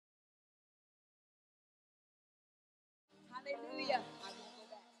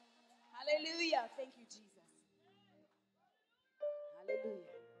Hallelujah. Thank you, Jesus. Hallelujah.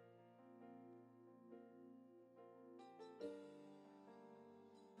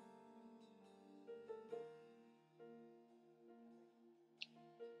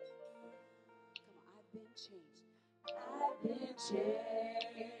 I've been changed,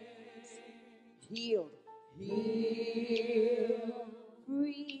 healed,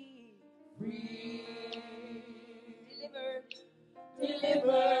 free,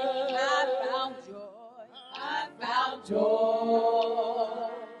 delivered. I found joy,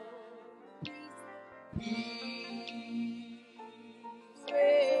 peace,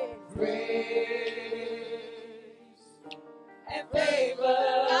 grace, and favor.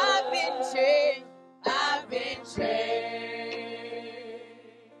 I've been changed.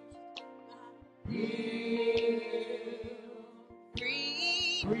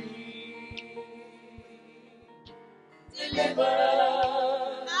 Free,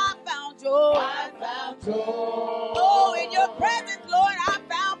 delivered. I found joy. Oh, in your presence, Lord, I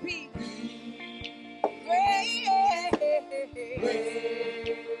found peace. Grace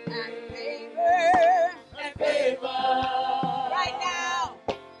and favor.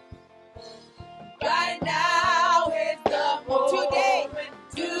 Right now is the moment.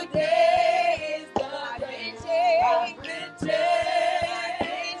 Today is the day.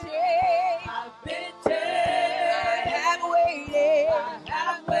 I've been changed. I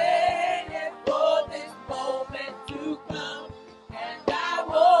have waited for this moment to come, and I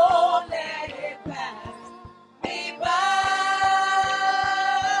won't let it pass me by.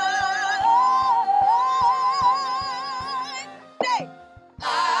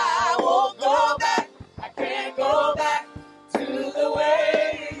 I won't go back. I can't go back to the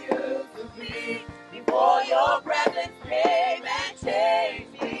way it used to be before your presence came and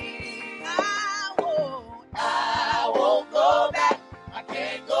changed me. I won't go back. I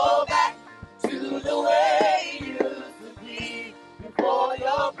can't go back to the way it used to be before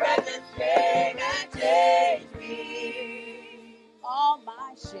your presence came and changed me. All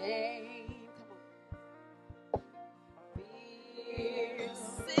my shame,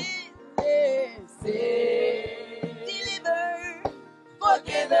 sin, delivered,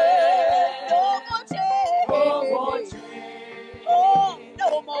 forgiven, no more change, oh,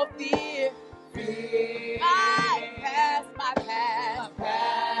 no more fear. My past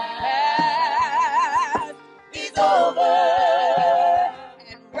is over,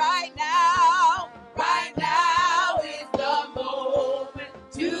 and right now is the moment.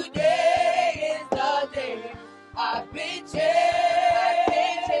 Today is the day. I've been changed.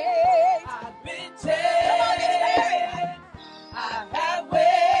 I have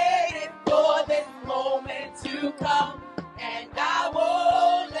waited for this moment to come, and I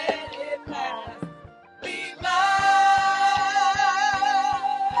won't let it pass me by.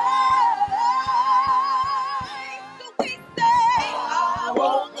 So we say, I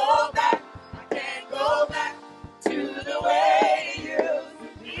won't go back. I can't go back to the way it used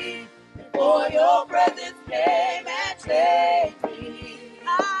to be before your presence came and changed me.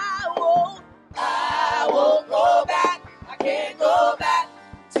 I won't go back. I can't go back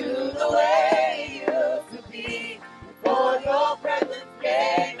to the way it used to be before your presence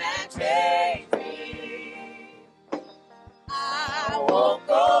came and changed me. I won't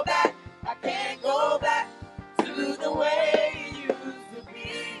go back. I can't go back to the way it used to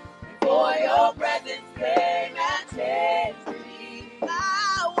be before your presence came and changed me.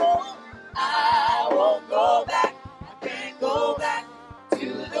 I won't go back. I can't go back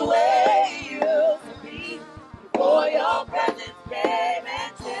to the way it used to be before your presence came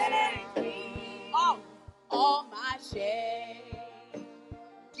and changed me. All my shame,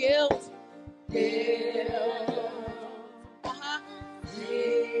 guilt,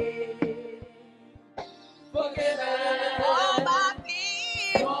 forgiven. All my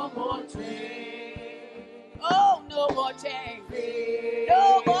fears, no more change. Oh, no more change.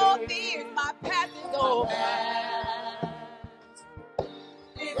 No more fears. My past is over.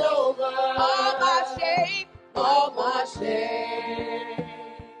 It's over. All my shame,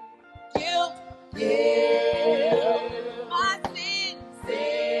 guilt, my sin,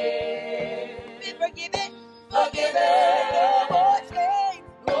 been forgiven.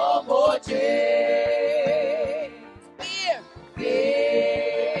 No more change. Fear.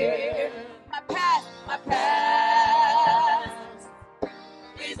 My past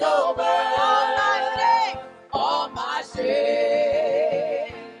is over. All my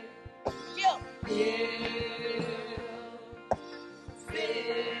shame, guilt,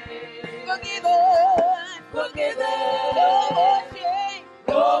 sin, forgiven.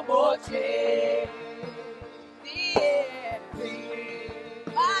 No more change.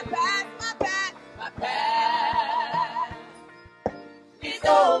 My past is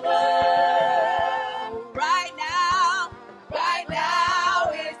over. Right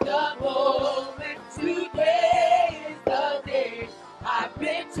now is the moment. Today is the day. I've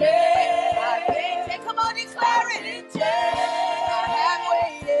been changed. Come on, declare it.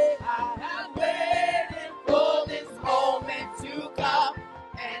 I have waited for this moment to come,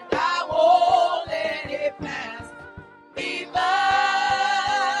 and I won't let it pass me by.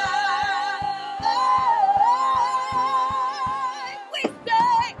 We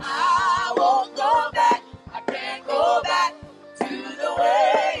say, I won't go back. I can't go back to the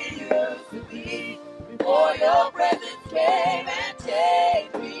way it used to be before your presence came and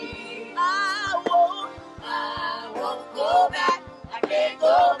changed me. I won't go back. I can't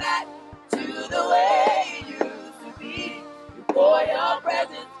go back to the way it used to be before your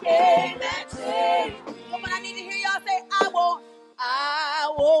presence came and changed me. Come on, I need to hear y'all say, I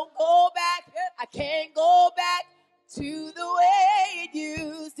won't go back. I can't go back to the way it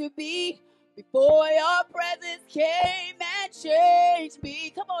used to be before your presence came and changed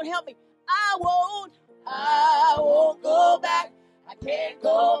me. Come on, help me. I won't go back. I can't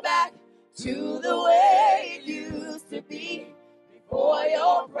go back to the way it used to be before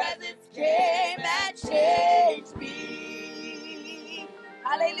your presence came and changed me.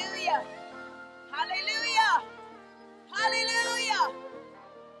 Hallelujah. Hallelujah. Hallelujah.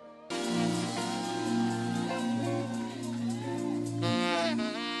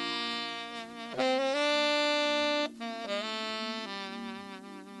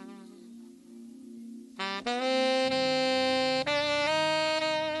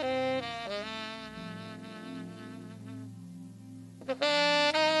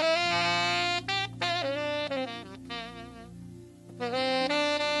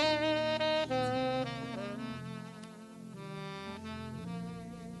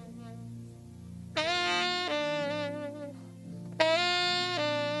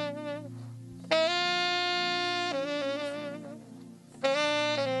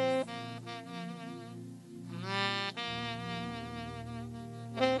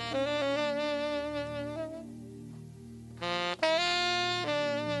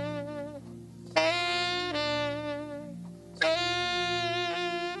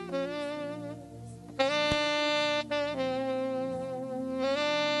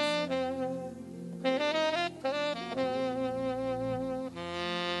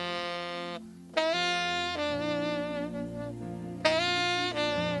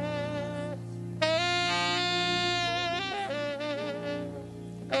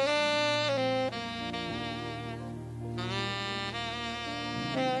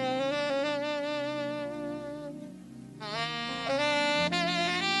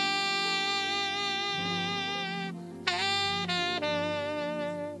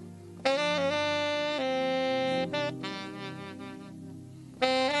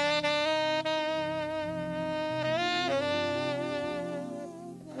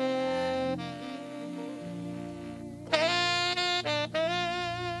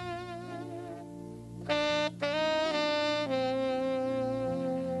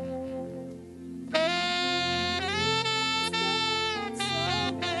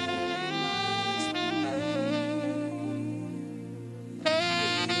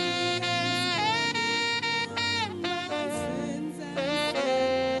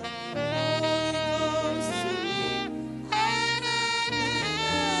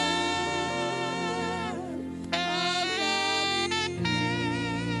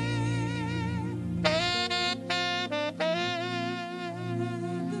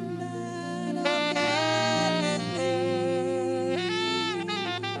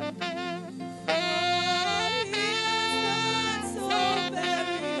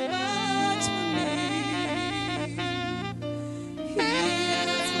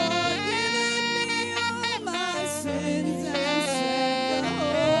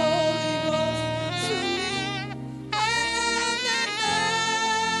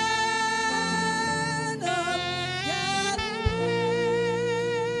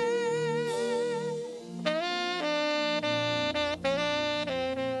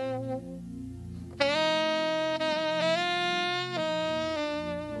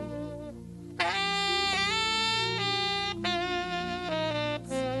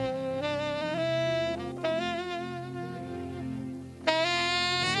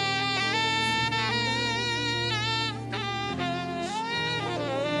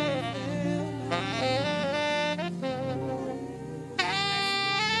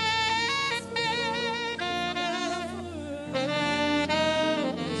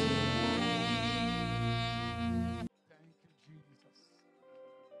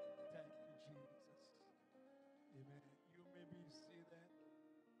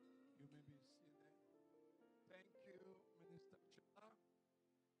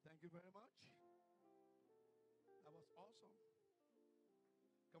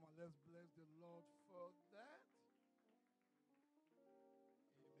 Let's bless the Lord for that.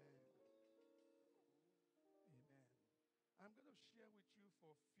 Amen. Amen. I'm going to share with you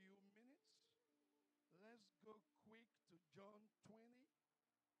for a few minutes. Let's go quick to John 20.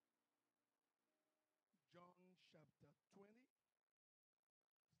 John chapter 20,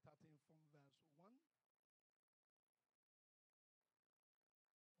 starting from verse 1.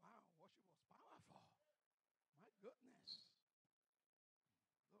 Wow, worship was powerful. My goodness.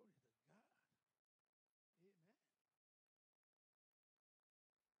 Glory to God. Amen. John 20,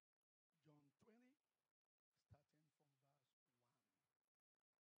 starting from verse 1.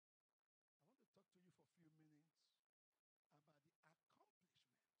 I want to talk to you for a few minutes about the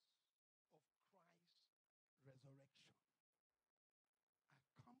accomplishments of Christ's resurrection.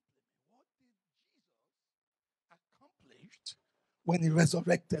 Accomplishment. What did Jesus accomplish when he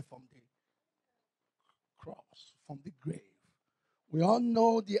resurrected from the cross, from the grave? We all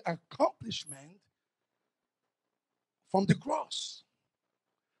know the accomplishment from the cross,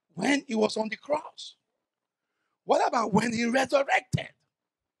 when he was on the cross. What about when he resurrected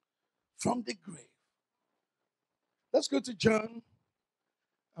from the grave? Let's go to John.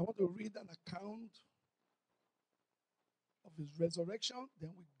 I want to read an account of his resurrection.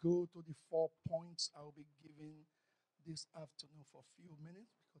 Then we go to the 4 points I'll be giving this afternoon for a few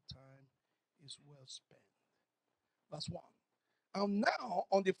minutes because time is well spent. Verse 1. And now,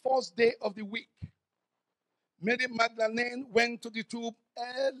 on the first day of the week, Mary Magdalene went to the tomb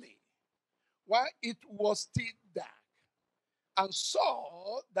early, while it was still dark, and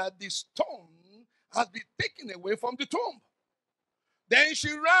saw that the stone had been taken away from the tomb. Then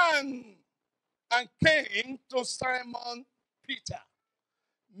she ran and came to Simon Peter.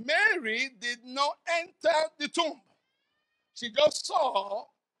 Mary did not enter the tomb. She just saw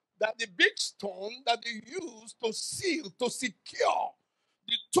that the big stone that they used to seal, to secure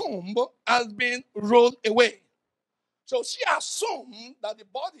the tomb, has been rolled away. So she assumed that the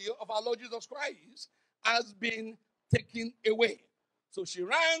body of our Lord Jesus Christ has been taken away. So she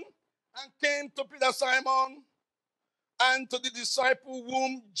ran and came to Peter, Simon, and to the disciple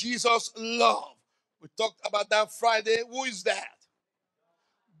whom Jesus loved. We talked about that Friday. Who is that?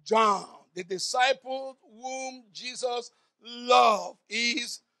 John. The disciple whom Jesus loved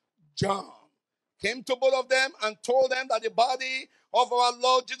is John. Came to both of them and told them that the body of our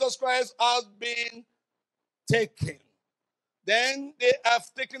Lord Jesus Christ has been taken. Then they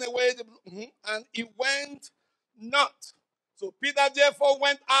have taken away and he went not. So Peter therefore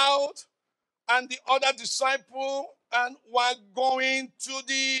went out, and the other disciple, and were going to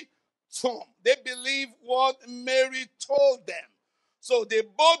the tomb. They believed what Mary told them. So they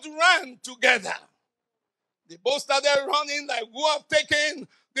both ran together. They both started running like, who have taken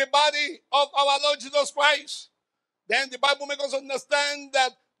the body of our Lord Jesus Christ? Then the Bible makes us understand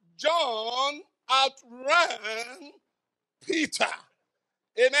that John outran Peter.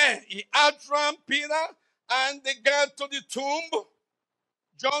 Amen. He outran Peter, and they got to the tomb.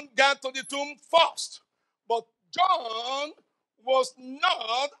 John got to the tomb first. But John was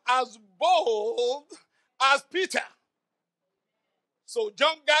not as bold as Peter. So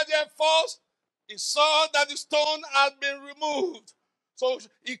John got there first. He saw that the stone had been removed. So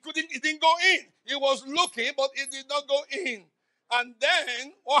he didn't go in. He was looking, but he did not go in. And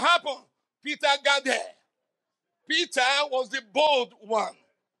then what happened? Peter got there. Peter was the bold one.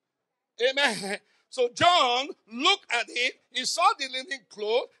 Amen. So John looked at it. He saw the linen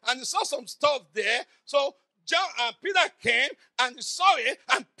cloth and he saw some stuff there. So Peter came and he saw it,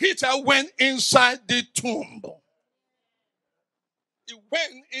 and Peter went inside the tomb. He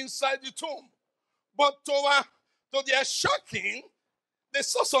went inside the tomb. But to their shocking, they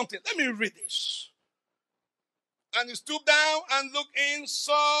saw something. Let me read this. And he stooped down and looked in,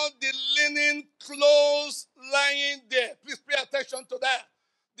 saw the linen clothes lying there. Please pay attention to that.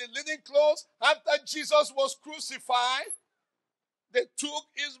 The linen clothes, after Jesus was crucified, they took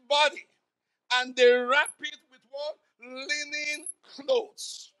his body and they wrapped it with what? Linen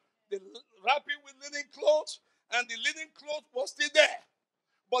clothes. They wrapped it with linen clothes, and the linen cloth was still there.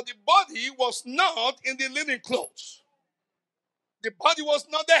 But the body was not in the linen clothes. The body was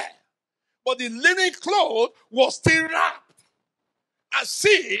not there. But the linen cloth was still wrapped, as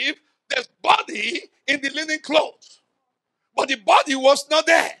if there's body in the linen cloth. But the body was not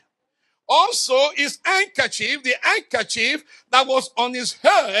there. Also, his handkerchief, the handkerchief that was on his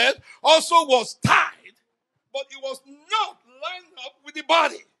head, also was tied, but it was not lined up with the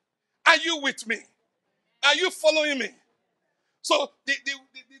body. Are you with me? Are you following me? So the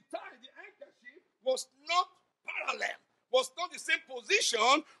handkerchief was not parallel, was not the same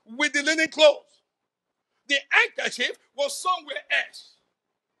position with the linen clothes. The handkerchief was somewhere else.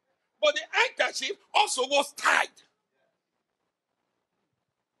 But the handkerchief also was tied.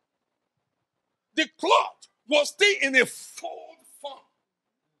 The cloth was still in a fold form.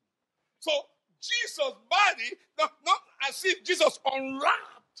 So Jesus' body, not as if Jesus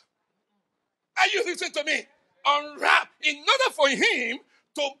unwrapped. Are you listening to me? Unwrapped. In order for him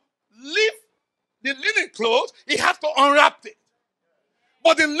to leave the linen clothes, he had to unwrap it.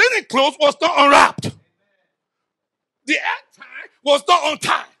 But the linen clothes was not unwrapped. The hair tie was not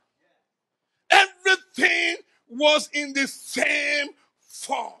untied. Everything was in the same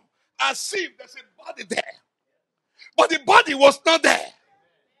form. As if there's a body there. But the body was not there.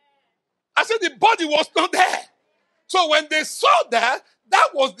 I said the body was not there. So when they saw that, that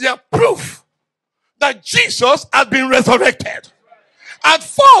was their proof that Jesus had been resurrected. At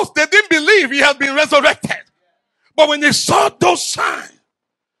first, they didn't believe he had been resurrected. But when they saw those signs,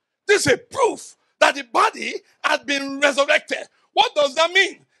 this is a proof that the body had been resurrected. What does that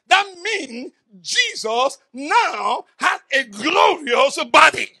mean? That means Jesus now has a glorious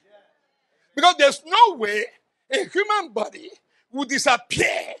body. Because there's no way a human body would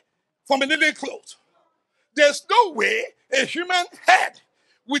disappear from a living cloth. There's no way a human head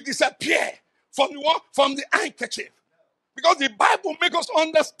would disappear from the handkerchief. Because the Bible makes us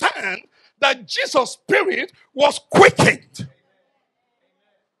understand that Jesus' spirit was quickened.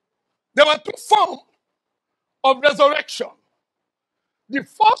 There were two forms of resurrection. The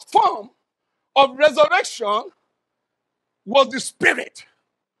first form of resurrection was the spirit.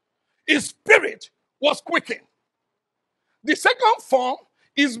 His spirit was quickened. The second form,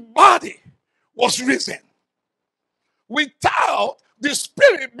 his body was risen. Without the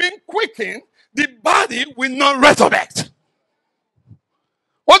spirit being quickened, the body will not resurrect.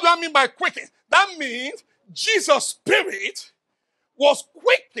 What do I mean by quickened? That means Jesus' spirit was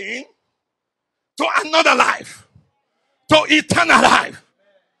quickened to another life, to eternal life,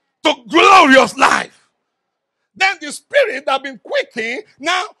 to glorious life. Then the spirit that had been quickened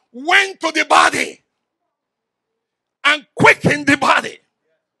now went to the body and quickened the body.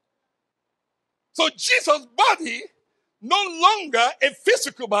 So Jesus' body, no longer a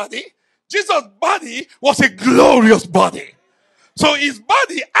physical body, Jesus' body was a glorious body. So his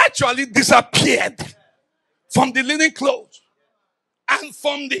body actually disappeared from the linen clothes and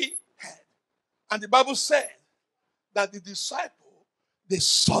from the head. And the Bible said that the disciples, they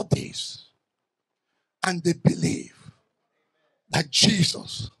saw this and they believed that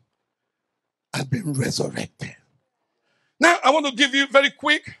Jesus had been resurrected. Now, I want to give you very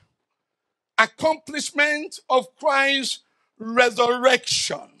quick accomplishment of Christ's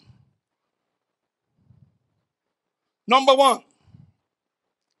resurrection. Number one,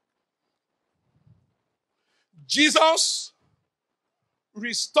 Jesus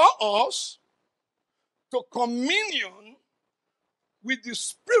restored us to communion with the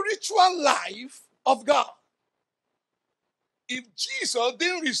spiritual life of God. If Jesus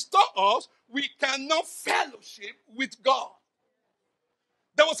didn't restore us, we cannot fellowship with God.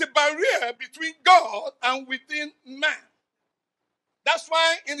 There was a barrier between God and within man. That's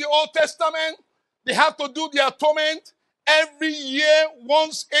why in the Old Testament, they have to do the atonement every year,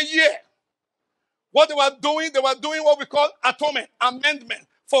 once a year. What they were doing what we call atonement, amendment,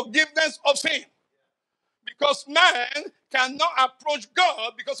 forgiveness of sin. Because man cannot approach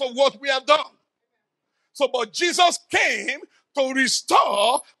God because of what we have done. So, but Jesus came to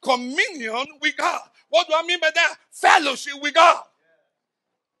restore communion with God. What do I mean by that? Fellowship with God.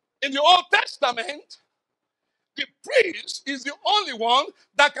 In the Old Testament, the priest is the only one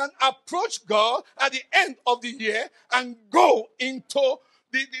that can approach God at the end of the year and go into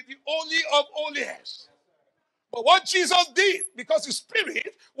the Holy of Holies. But what Jesus did, because his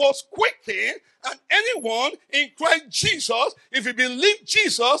spirit was quickened, and anyone in Christ Jesus, if you believe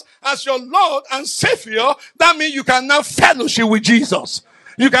Jesus as your Lord and Savior, that means you cannot fellowship with Jesus.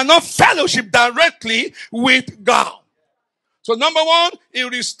 You cannot fellowship directly with God. So number one, he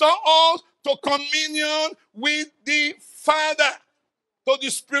restored us to communion with the Father, to the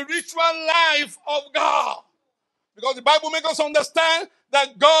spiritual life of God. Because the Bible makes us understand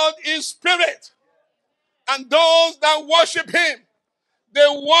that God is spirit. And those that worship him, they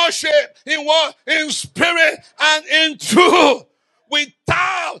worship in what? In spirit and in truth.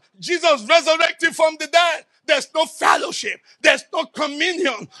 Without Jesus resurrecting from the dead, there's no fellowship. There's no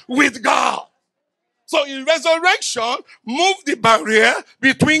communion with God. So in resurrection, move the barrier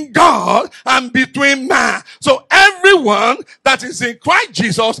between God and between man. So everyone that is in Christ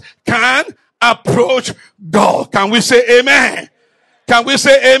Jesus can approach God. Can we say amen? Can we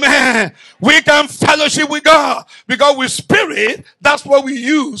say amen? We can fellowship with God because with spirit, that's what we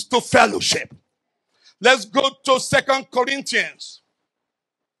use to fellowship. Let's go to 2 Corinthians.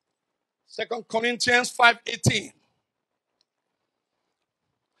 2 Corinthians 5:18.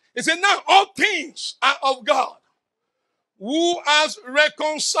 It said, now all things are of God, who has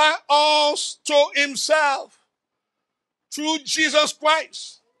reconciled us to himself through Jesus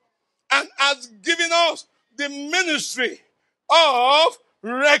Christ, and has given us the ministry of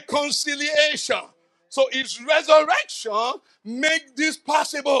reconciliation. So his resurrection make this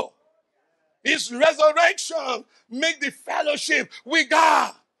possible. His resurrection make the fellowship with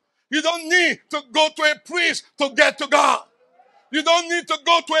God. You don't need to go to a priest to get to God. You don't need to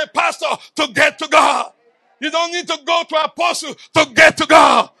go to a pastor to get to God. You don't need to go to an apostle to get to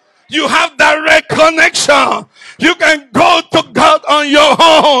God. You have direct connection. You can go to God on your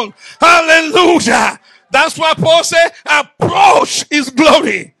own. Hallelujah. That's why Paul said, approach his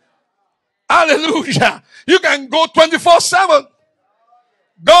glory. Hallelujah. You can go 24/7.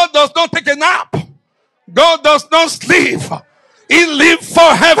 God does not take a nap. God does not sleep. He lives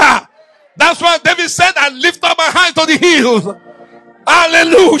forever. That's why David said, I lift up my eyes to the hills.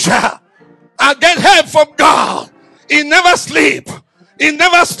 Hallelujah. I get help from God. He never sleep. He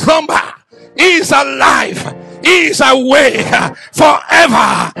never slumber. He is alive. He is awake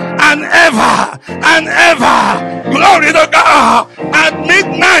forever and ever and ever. Glory to God. At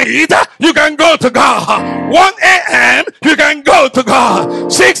midnight, you can go to God. 1 a.m., you can go to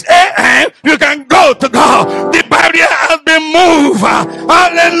God. 6 a.m., you can go to God. The barrier has been moved.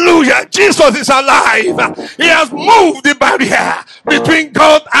 Hallelujah. Jesus is alive. He has moved the barrier between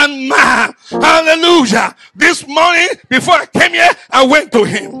God and man. Hallelujah. This morning, before I came here, I went to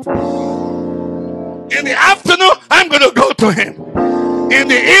him. In the afternoon, I'm going to go to him. In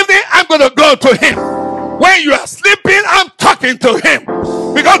the evening, I'm going to go to him. When you are sleeping, I'm talking to him.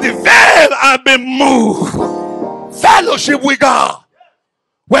 Because the veil has been moved. Fellowship with God.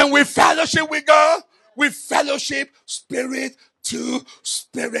 When we fellowship with God, we fellowship spirit to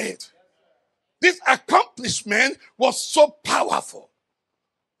spirit. This accomplishment was so powerful.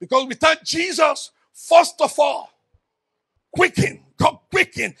 Because without Jesus, first of all, God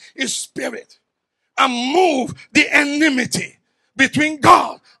quicken his spirit and move the enmity between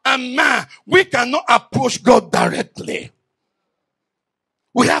God and man. We cannot approach God directly.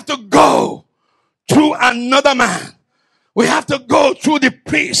 We have to go through another man. We have to go through the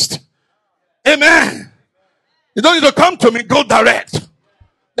priest. Amen. You don't need to come to me, go direct.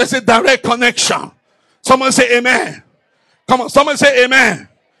 There's a direct connection. Someone say amen. Come on, someone say amen.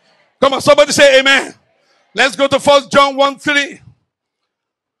 Come on, somebody say amen. Let's go to 1 John 1:3.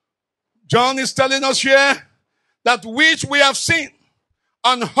 John is telling us here that which we have seen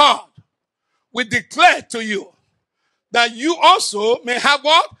and heard, we declare to you, that you also may have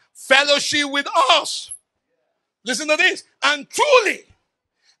what? Fellowship with us. Listen to this. And truly,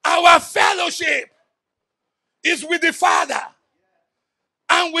 our fellowship is with the Father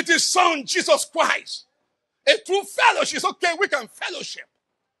and with his Son, Jesus Christ. A true fellowship is okay, we can fellowship.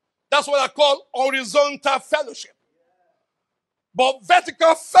 That's what I call horizontal fellowship. But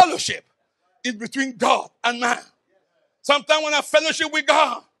vertical fellowship is between God and man. Sometimes when I fellowship with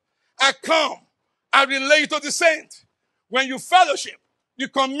God, I come, I relate to the saint. When you fellowship, you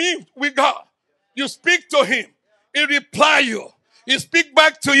commune with God. You speak to him. He reply you. He speak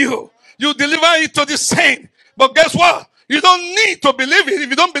back to you. You deliver it to the saint. But guess what? You don't need to believe it. If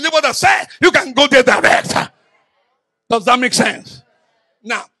you don't believe what I said, you can go there direct. Does that make sense?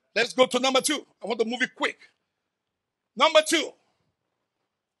 Now, let's go to number 2. I want to move it quick. Number 2.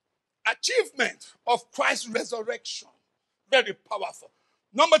 Achievement of Christ's resurrection. Very powerful.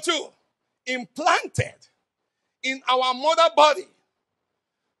 Number 2. Implanted in our mother body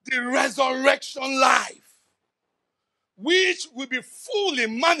the resurrection life, which will be fully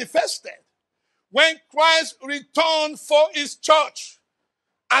manifested when Christ returns for his church.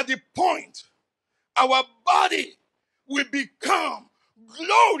 At the point, our body will become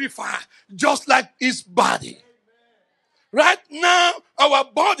glorified just like his body. Right now, our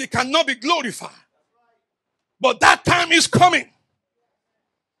body cannot be glorified. But that time is coming.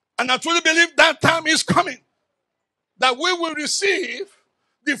 And I truly believe that time is coming. That we will receive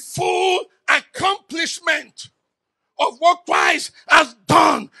the full accomplishment of what Christ has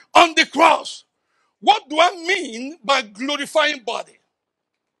done on the cross. What do I mean by glorifying body?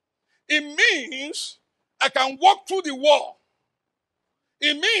 It means I can walk through the wall.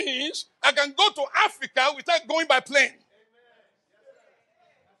 It means I can go to Africa without going by plane.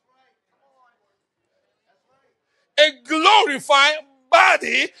 A glorified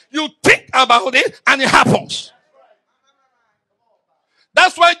body, you think about it and it happens.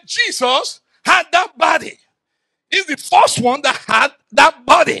 That's why Jesus had that body. He's the first one that had that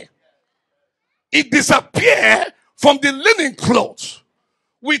body. It disappeared from the linen clothes.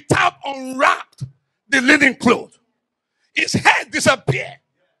 without unwrapped the linen cloth. His head disappeared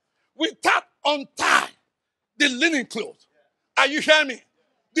without untie the linen cloth. Are you hearing me?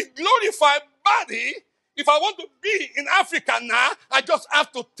 The glorified body, if I want to be in Africa now, I just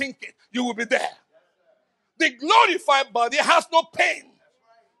have to think it. You will be there. The glorified body has no pain,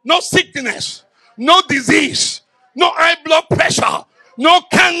 no sickness, no disease, no high blood pressure, no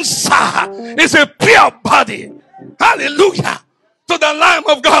cancer. It's a pure body. Hallelujah to the Lamb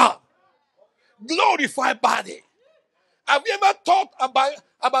of God. Glorified body. Have you ever thought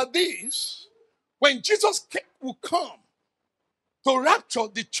about this? When Jesus will come to rapture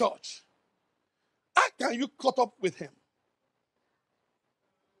the church, how can you caught up with him?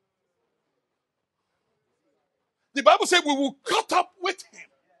 The Bible says we will caught up with him.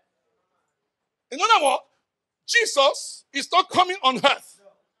 In other words, Jesus is not coming on earth.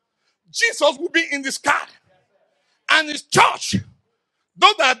 Jesus will be in the sky. And his church,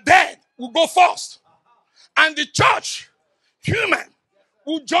 those that are dead, will go first. And the church, human,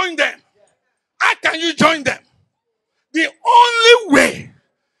 will join them. How can you join them? The only way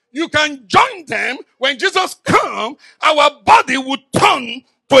you can join them, when Jesus comes, our body will turn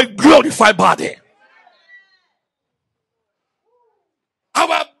to a glorified body.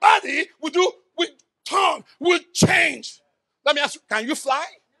 Our body will turn, will change. Let me ask you, can you fly?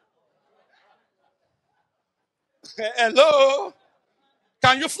 Hello?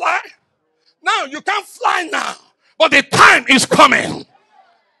 Can you fly? No, you can't fly now. But the time is coming.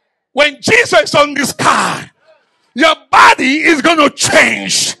 When Jesus is on the sky, your body is going to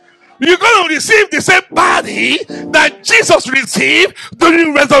change. You're going to receive the same body that Jesus received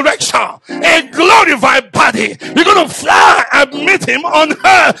during resurrection. A glorified body. You're going to fly and meet him on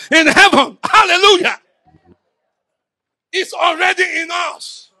earth in heaven. Hallelujah. It's already in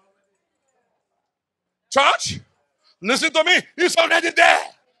us. Church, listen to me. It's already there.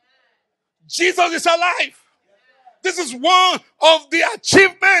 Jesus is alive. This is one of the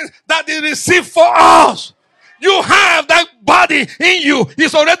achievements that he received for us. You have that body in you.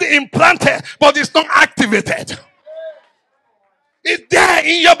 It's already implanted, but it's not activated. It's there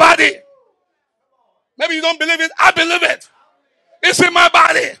in your body. Maybe you don't believe it. I believe it. It's in my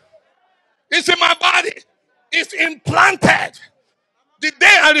body. It's in my body. It's implanted. The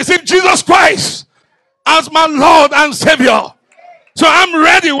day I received Jesus Christ as my Lord and Savior. So I'm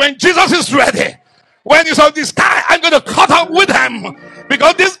ready when Jesus is ready. When he's on the sky, I'm going to cut up with him.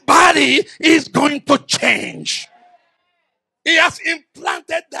 Because this body is going to change. He has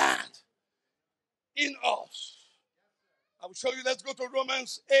implanted that in us. I will show you. Let's go to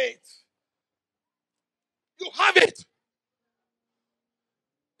Romans 8. You have it.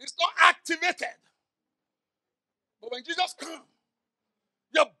 It's not activated. But when Jesus comes,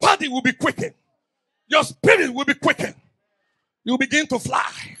 your body will be quickened. Your spirit will be quickened. You'll begin to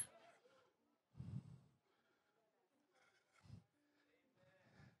fly.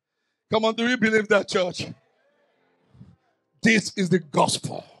 Come on, do you believe that, church? This is the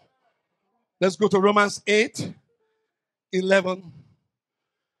gospel. Let's go to Romans 8:11.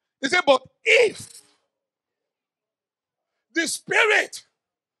 He said, but if the spirit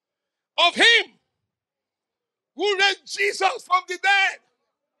of him who raised Jesus from the dead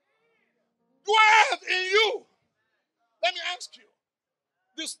dwells in you. Let me ask you,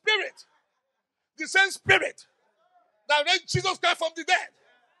 the spirit, the same spirit that raised Jesus Christ from the dead,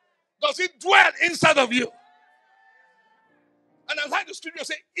 does it dwell inside of you? And I like the scripture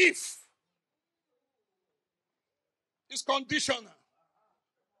say, if. It's conditional.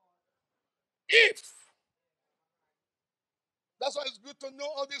 If. That's why it's good to know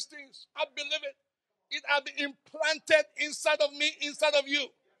all these things. I believe it. It has been implanted inside of me, inside of you.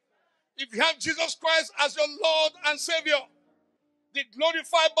 If you have Jesus Christ as your Lord and Savior, the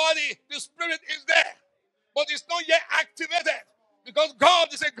glorified body, the spirit is there. But it's not yet activated. Because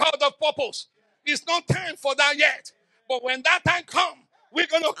God is a God of purpose. It's not time for that yet. But when that time comes, we're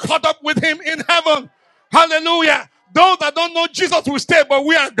going to cut up with him in heaven. Hallelujah. Those that don't know Jesus will stay, but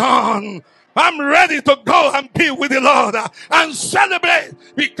we are gone. I'm ready to go and be with the Lord and celebrate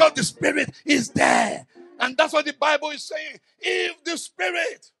because the Spirit is there. And that's what the Bible is saying. If the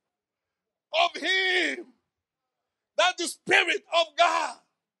Spirit of him, that the Spirit of God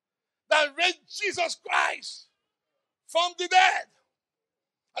that raised Jesus Christ from the dead.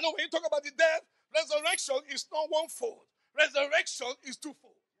 I know when you talk about the dead, resurrection is not one-fold. Resurrection is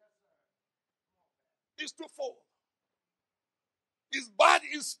twofold. It's twofold. His body,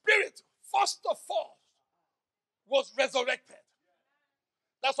 his spirit, first of all, was resurrected.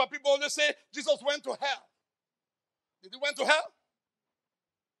 That's why people always say Jesus went to hell. Did he went to hell?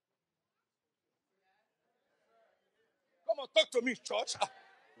 Come on, talk to me, church.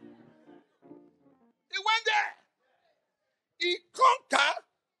 went there. He conquered.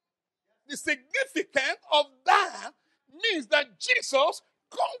 The significance of that means that Jesus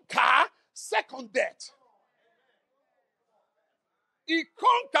conquered second death. He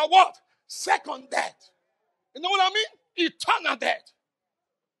conquered what? Second death. You know what I mean? Eternal death.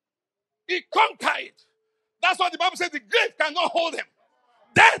 He conquered it. That's why the Bible says the grave cannot hold him.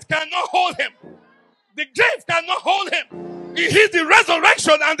 Death cannot hold him. The grave cannot hold him. He is the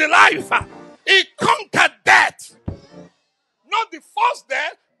resurrection and the life. He conquered death. Not the first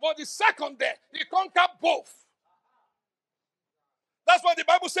death, but the second death. He conquered both. That's why the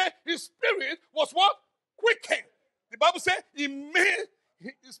Bible says his spirit was what? Quickened. The Bible says he made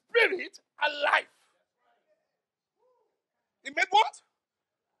his spirit alive. He made what?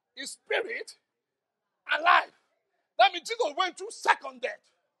 His spirit alive. That means Jesus went through second death.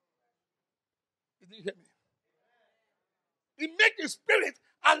 You didn't hear me? He made his spirit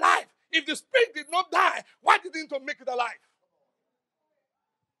alive. If the spirit did not die, why didn't he make it alive?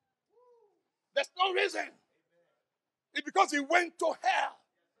 There's no reason. It's because he went to hell.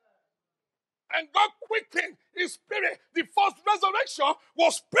 And God quickened his spirit. The first resurrection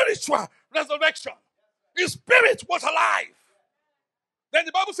was spiritual resurrection. His spirit was alive. Then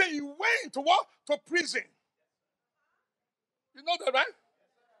the Bible says he went to what? To prison. You know that, right?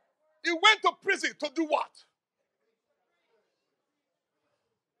 He went to prison to do what?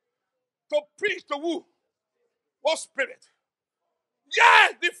 To preach to who? What spirit?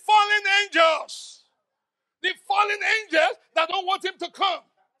 Yes, the fallen angels. The fallen angels that don't want him to come.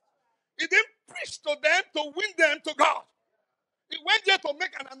 He didn't preach to them to win them to God. He went there to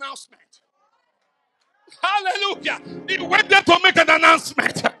make an announcement. Hallelujah. He went there to make an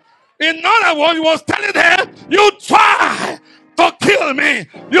announcement. In other words, he was telling them, you try to kill me.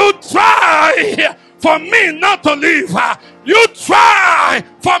 You try for me not to live. You try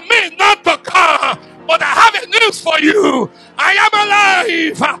for me not to come. But I have a news for you. I am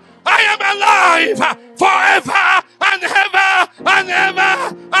alive. I am alive forever and ever and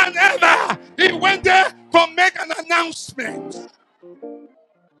ever and ever. He went there to make an announcement. So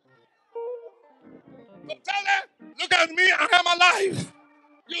tell them, look at me, I am alive.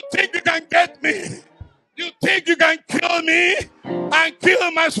 You think you can get me? You think you can kill me and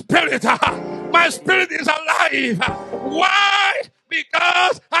kill my spirit? My spirit is alive. Why?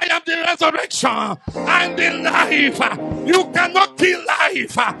 Because I am the resurrection and the life. You cannot kill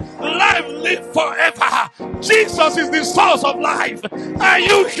life. Life lives forever. Jesus is the source of life. Are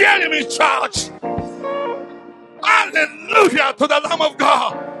you hearing me, church? Hallelujah to the Lamb of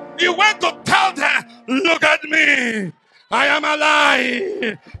God. He went to tell them, look at me. I am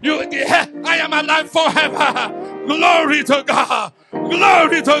alive. I am alive forever. Glory to God.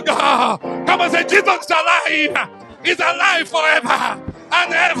 Glory to God. Come on, say, Jesus is alive. He's alive forever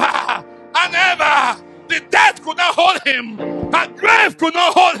and ever and ever. The death could not hold him. The grave could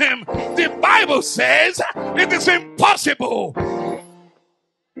not hold him. The Bible says it is impossible.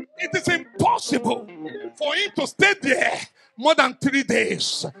 It is impossible for him to stay there more than 3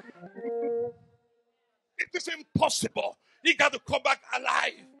 days. It is impossible. He got to come back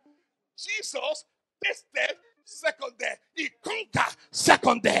alive. Jesus tasted second death. He conquered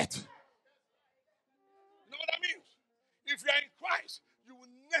second death. You know what I mean? If you are in Christ, you will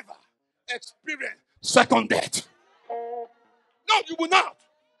never experience second death. No, you will not.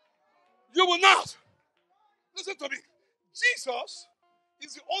 You will not. Listen to me. Jesus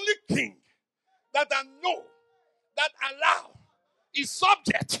is the only king that I know that allow his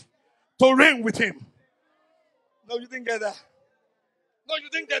subject to reign with him. No, you didn't get that. No, you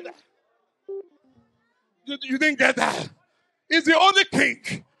didn't get that. You didn't get that. He's the only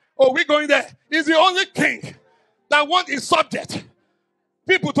king. Oh, we're going there. He's the only king that wants his subject,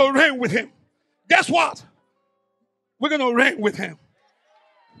 people to reign with him. Guess what? We're going to reign with him.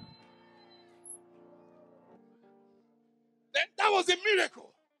 Then that was a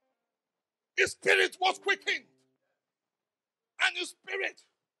miracle. His spirit was quickened. And his spirit,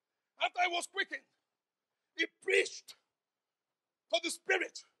 after it was quickened, he preached to the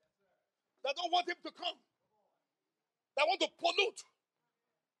spirit that don't want him to come, that want to pollute.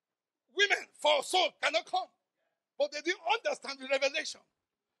 Women for a soul cannot come. But they didn't understand the revelation.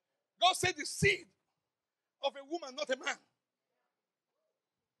 God said the seed of a woman, not a man.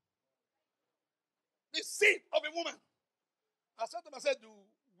 The seed of a woman. I said to them, I said, do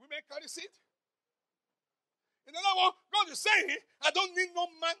women carry seed? In other words, God is saying, I don't need no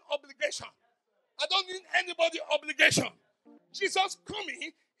man obligation. I don't need anybody obligation. Jesus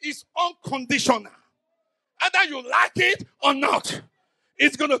coming is unconditional. Either you like it or not,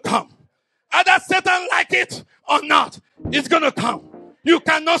 it's going to come. Either Satan like it or not, it's going to come. You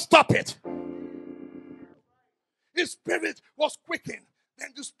cannot stop it. His spirit was quickened.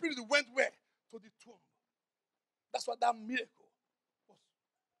 Then the spirit went where? To the tomb. That's why that miracle was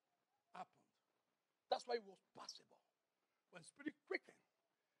happened. That's why it was possible. When spirit quickened,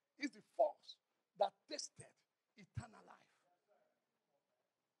 it's the force that tasted eternal life.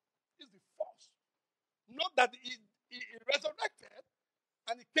 It's the force. Not that he resurrected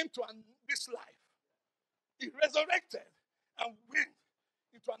and he came to this life. He resurrected and went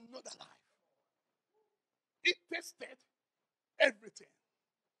into another life. He tasted everything.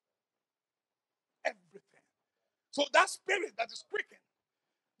 Everything. So that spirit that is quickened,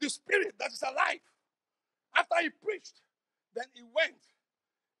 the spirit that is alive, after he preached, then he went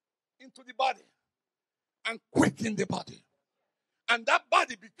into the body and quickened the body. And that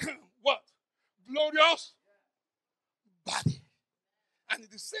body became what? Glorious body. And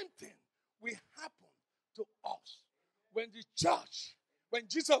the same thing will happen to us when the church, when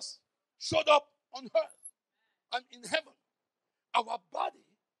Jesus showed up on earth and in heaven, our body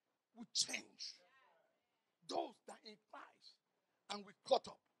will change. Those that in Christ, and we caught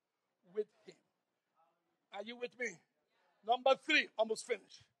up with him. Are you with me? Number 3, almost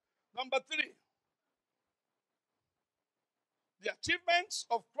finished. Number 3, the achievements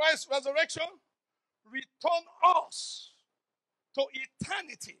of Christ's resurrection return us to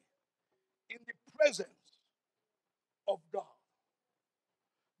eternity in the presence of God.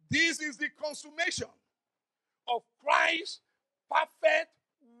 This is the consummation of Christ's perfect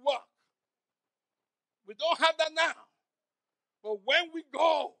work. We don't have that now. But when we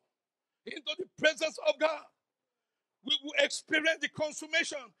go into the presence of God, we will experience the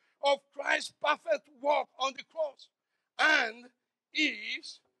consummation of Christ's perfect work on the cross and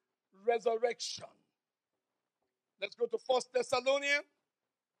his resurrection. Let's go to 1 Thessalonians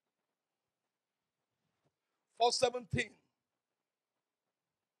 4:17.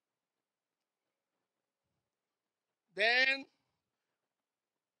 Then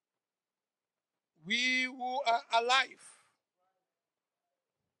we who are alive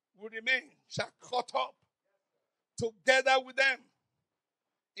will remain, shall caught up together with them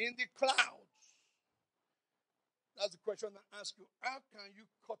in the clouds. That's the question I ask you. How can you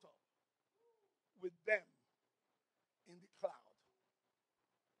caught up with them in the cloud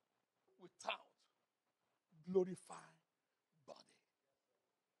without glorified body?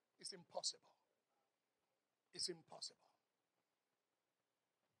 It's impossible. It's impossible.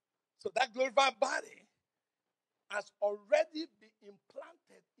 So that glorified body has already been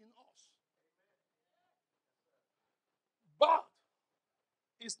implanted in us. But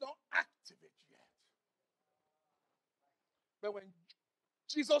it's not activated yet. But when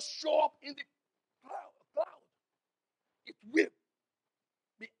Jesus shows up in the cloud, it will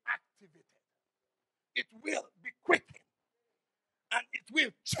be activated. It will be quickened. And it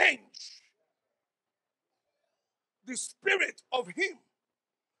will change the spirit of him.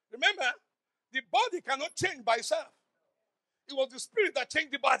 Remember, the body cannot change by itself. It was the spirit that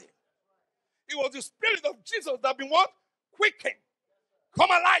changed the body. It was the spirit of Jesus that been what? Quickened. Come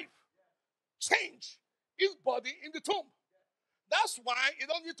alive. Change his body in the tomb. That's why you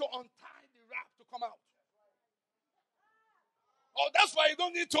don't need to untie the wrap to come out. Or that's why you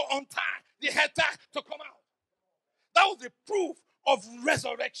don't need to untie the head tie to come out. That was the proof of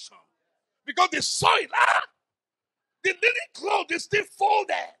resurrection. Because they saw it. The linen cloth is still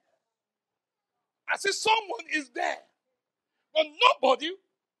folded. As if someone is there. But nobody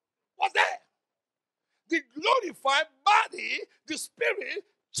was there. The glorified body, the spirit,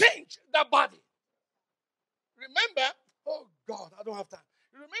 changed the body. Remember, oh God, I don't have time.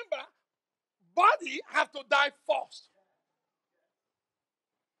 Remember, body have to die first.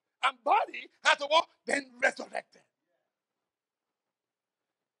 And body had to walk, then resurrected.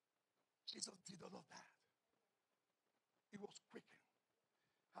 Jesus did all of that. He was quickened.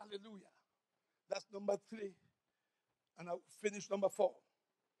 Hallelujah. That's number 3. And I'll finish number 4.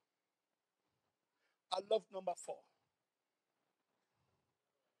 I love number 4.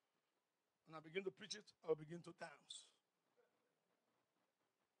 When I begin to preach it, I'll begin to dance.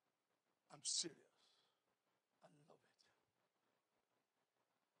 I'm serious. I love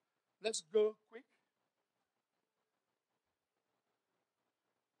it. Let's go quick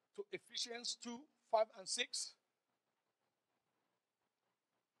to Ephesians 2:5 and 6.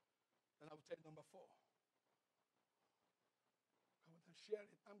 And I will tell you number 4. I want to share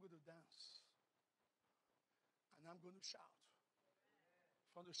it. I'm going to dance. And I'm going to shout. If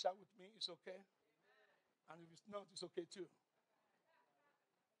you want to shout with me, it's okay. And if it's not, it's okay too.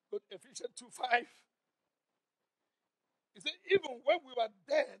 But Ephesians 2:5. It said, even when we were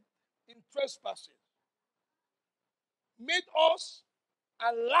dead in trespasses, made us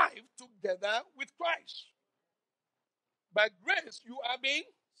alive together with Christ. By grace, you are being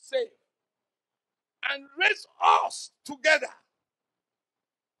saved. And raise us together.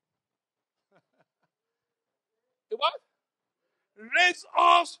 What? Raise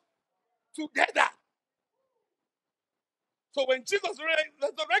us together. So when Jesus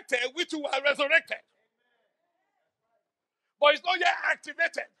resurrected, we too are resurrected. But it's not yet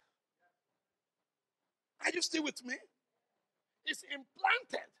activated. Are you still with me? It's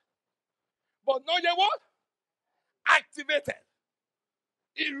implanted. But not yet what? Activated.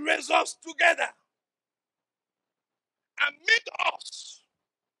 It raised us together. And made us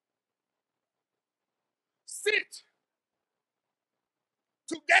sit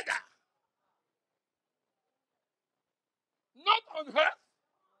together. Not on earth.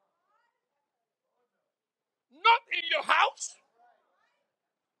 Not in your house.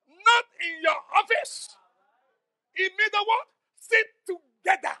 Not in your office. It made the what? Sit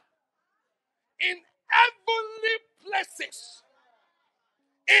together. In heavenly places.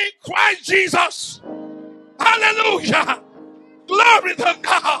 In Christ Jesus. Hallelujah. Glory to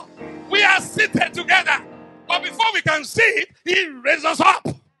God. We are seated together. But before we can sit, He raises us up.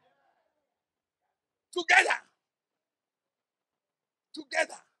 Together.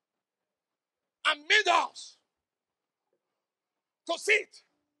 Together. And made us to sit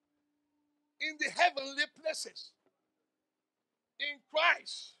in the heavenly places. In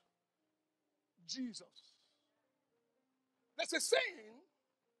Christ Jesus. There's a saying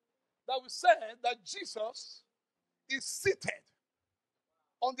that we said that Jesus is seated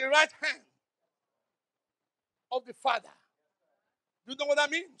on the right hand of the Father. Do you know what that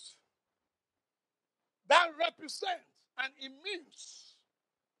means? That represents and it means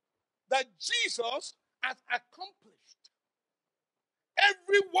that Jesus has accomplished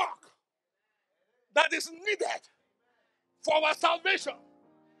every work that is needed for our salvation,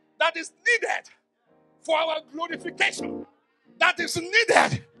 that is needed for our glorification, that is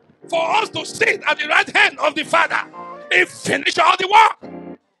needed for us to sit at the right hand of the Father. He finished all the work.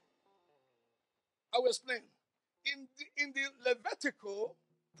 I will explain. In the Levitical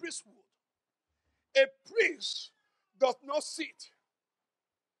priesthood, a priest does not sit.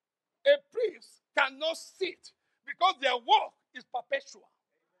 A priest cannot sit because their work is perpetual.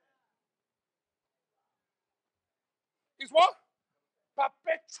 It's what?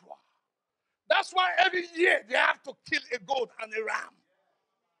 Perpetual. That's why every year they have to kill a goat and a ram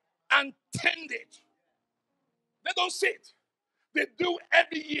and tend it. They don't sit. They do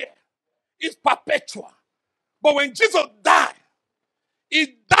every year. It's perpetual. But when Jesus died,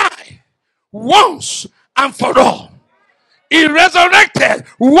 He died once and for all. He resurrected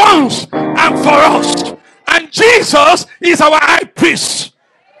once and for us. And Jesus is our high priest.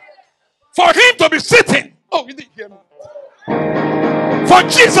 For Him to be sitting. Oh, you didn't hear me. For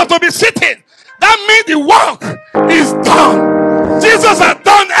Jesus to be sitting, that means the work is done. Jesus has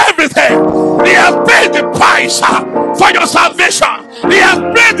done everything. He has paid the price for your salvation. He has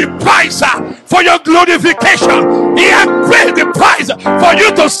paid the price for your glorification. He has paid the price for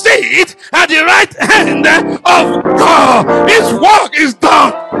you to sit at the right hand of God. His work is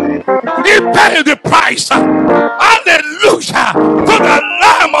done. He paid the price. Hallelujah. To the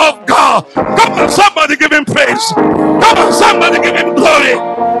Lamb of God. Come on, somebody give Him praise. Come on, somebody give Him glory.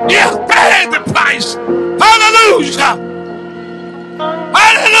 He has paid the price. Hallelujah.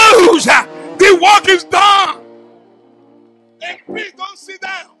 Hallelujah. The work is done. And please don't sit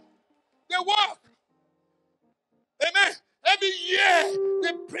down. They work. Amen. Every year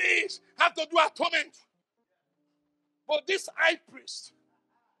the priests have to do atonement. But this high priest,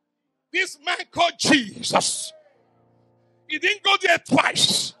 this man called Jesus, he didn't go there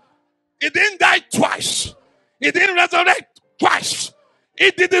twice. He didn't die twice. He didn't resurrect twice.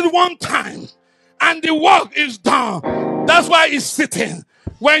 He did it one time. And the work is done. That's why he's sitting.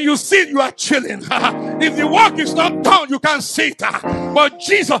 When you sit, you are chilling. If the work is not done, you can't sit. But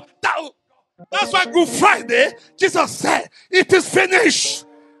Jesus, that's why Good Friday, Jesus said, it is finished.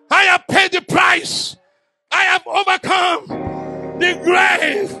 I have paid the price. I have overcome the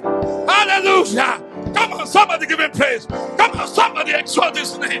grave. Hallelujah. Come on, somebody give Him praise. Come on, somebody exalt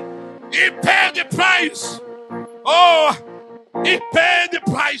His name. He paid the price. Oh, He paid the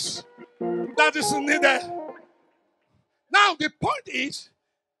price that is needed. Now, the point is,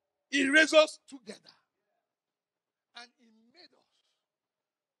 He raised us together. And He made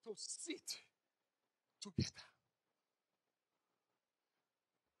us to sit together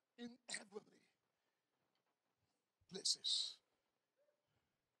in heavenly places.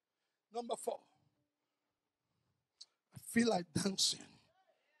 Number 4. I feel like dancing.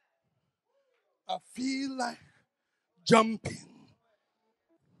 I feel like jumping.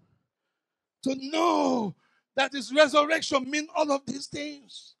 To know That is resurrection mean all of these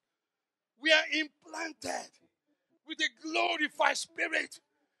things. We are implanted with a glorified spirit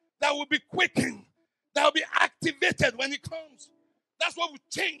that will be quickened, that will be activated when it comes. That's what will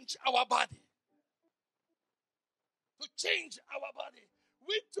change our body. To change our body.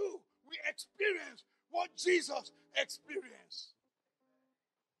 We too, we experience what Jesus experienced.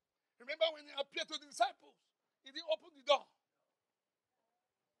 Remember when he appeared to the disciples, he didn't open the door.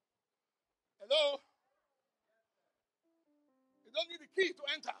 Hello? You don't need the key to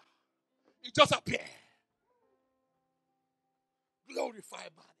enter. It just appeared.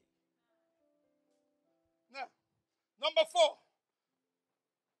 Glorified body. Now, number 4.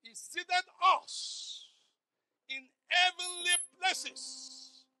 He seated us in heavenly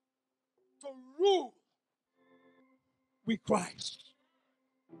places to rule with Christ.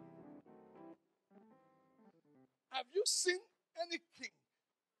 Have you seen any king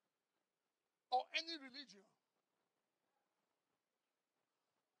or any religion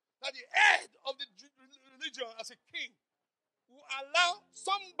that the head of the religion as a king will allow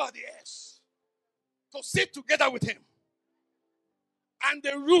somebody else to sit together with him and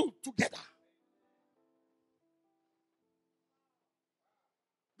they rule together?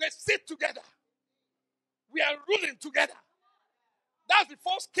 They sit together. We are ruling together. That's the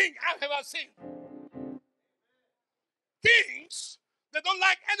first king I've ever seen. Kings, they don't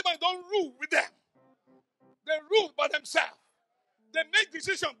like anybody, don't rule with them. They rule by themselves. They make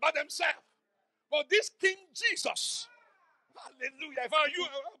decisions by themselves. But this King Jesus, hallelujah, if I were you,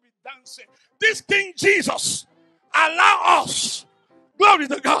 I would be dancing. This King Jesus allow us, glory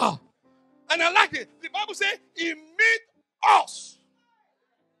to God. And I like it. The Bible says he made us.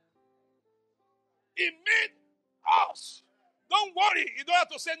 He made us. Don't worry, you don't have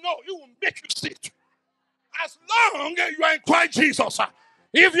to say no. He will make you sit. As long as you are in Christ Jesus.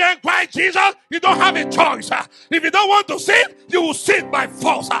 If you are in Christ Jesus, you don't have a choice. If you don't want to sit, you will sit by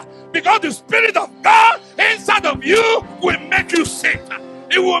force. Because the Spirit of God inside of you will make you sit.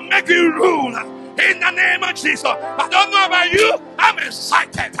 It will make you rule. In the name of Jesus. I don't know about you. I'm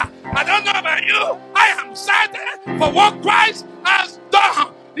excited. I don't know about you. I am excited for what Christ has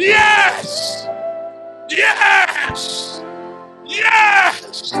done. Yes. Yes.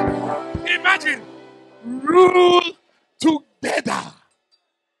 Yes. Imagine. Rule together.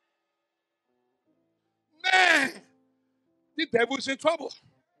 Man, the devil is in trouble.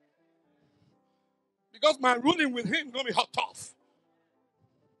 Because my ruling with him is going to be hot tough.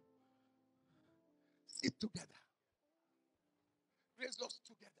 Sit together. Raise us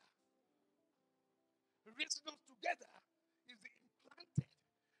together. Raising us together is the implanted,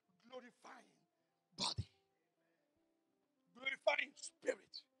 glorifying body. Glorifying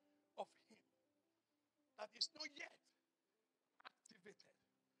spirit of him. That is not yet activated,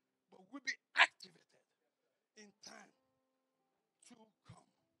 but will be activated in time to come.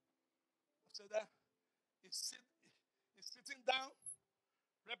 So that he's sitting down,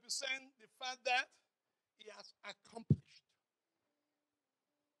 represent the fact that he has accomplished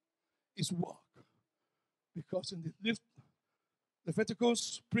his work. Because in the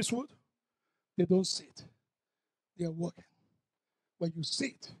Leviticus priesthood, they don't sit. They are working. When you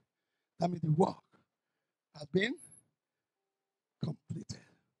sit, that means the work has been completed.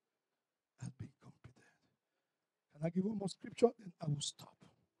 Has been completed. Can I give one more scripture? Then I will stop.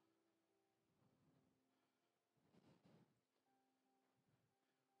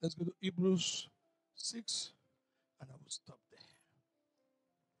 Let's go to Hebrews 6, and I will stop there.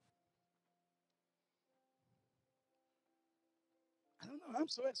 I don't know. I'm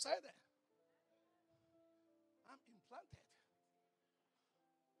so excited. I'm implanted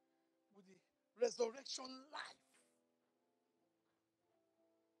with the resurrection life.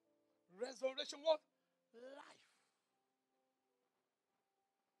 Resurrection what? Life.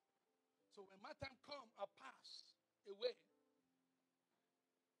 So when my time comes, I pass away.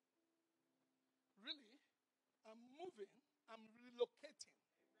 Really, I'm moving. I'm relocating.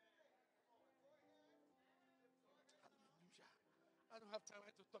 Hallelujah. I don't have time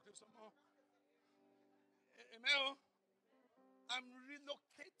to talk to some more. Amen. I'm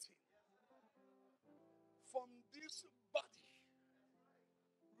relocating from this body,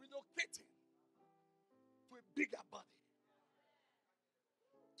 relocating to a bigger body,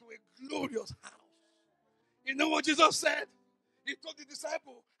 to a glorious house. You know what Jesus said? He told the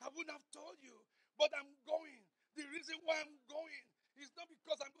disciple, I wouldn't have told you, but I'm going. The reason why I'm going is not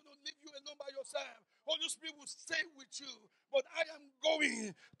because I'm going to leave you alone by yourself. Holy Spirit will stay with you. But I am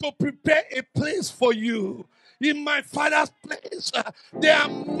going to prepare a place for you. In my Father's place, there are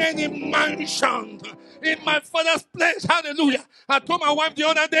many mansions. In my Father's place, hallelujah. I told my wife the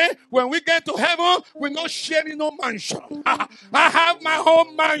other day, when we get to heaven, we're not sharing no mansion. I have my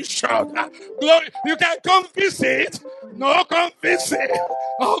own mansion. Glory. You can come visit. No, come visit.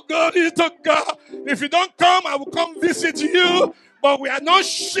 Oh, glory to God. If you don't come, I will come visit you. But we are not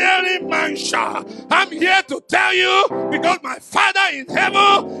sharing mansion. I'm here to tell you, because my Father in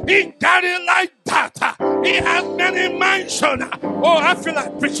heaven, he carry like that. He has many mansions. Oh, I feel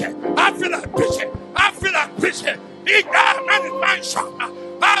like preaching. I feel like preaching. I feel like preaching. He got many mansions.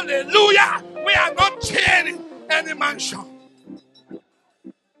 Hallelujah. We are not sharing any mansion.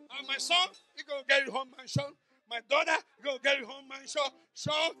 And my son, he gonna get his home mansion. My daughter, you're going to get your home mansion.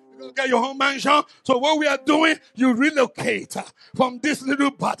 Son, you're going to get your home mansion. So what we are doing, you relocate from this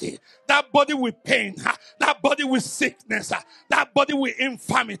little body. That body with pain. That body with sickness. That body with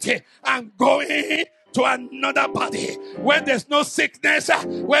infirmity. And going to another body where there's no sickness,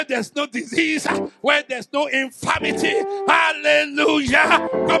 where there's no disease, where there's no infirmity. Hallelujah.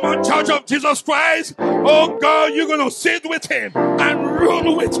 Come on, Church of Jesus Christ. Oh God, you're going to sit with him and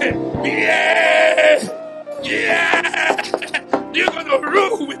rule with him. Yeah. Yeah, you're going to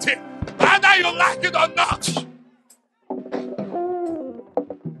rule with him, whether you like it or not. Can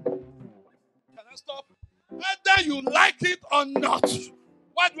I stop? Whether you like it or not.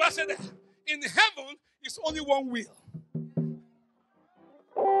 What do I say there? In heaven, it's only one will. In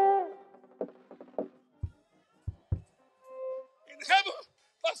heaven,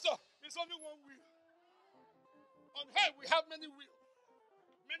 Pastor, it's only one will. On earth, we have many wills,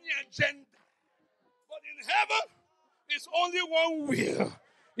 many agendas. But in heaven, it's only one will.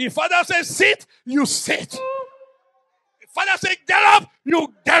 If Father says sit, you sit. If Father says get up,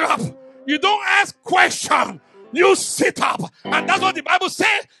 you get up. You don't ask questions. You sit up. And that's what the Bible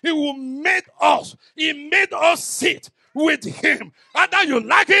says. He will make us. He made us sit with him. Whether you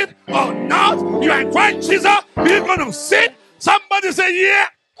like it or not, you are in Christ Jesus, you're going to sit. Somebody say yeah.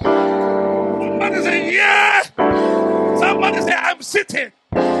 Somebody say yeah. Somebody say I'm sitting.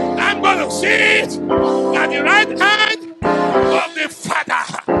 I'm going to sit at the right hand of the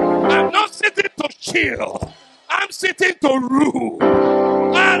Father. I'm not sitting to chill. I'm sitting to rule.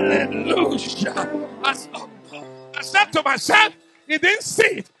 Hallelujah. I said to myself, he didn't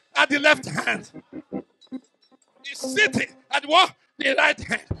sit at the left hand. He's sitting at what? The right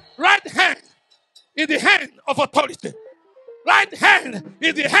hand. Right hand is the hand of authority. Right hand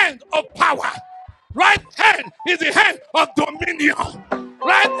is the hand of power. Right hand is the hand of dominion.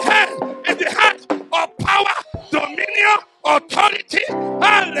 Right hand is the hand of power, dominion, authority.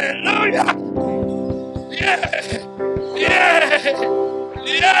 Hallelujah. Yeah. Yeah.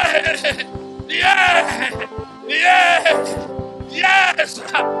 Yeah. Yeah. Yeah. Yes.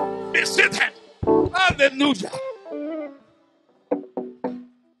 Be seated. Hallelujah.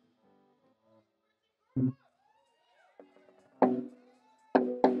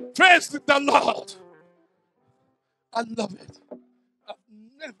 Praise the Lord. I love it. I've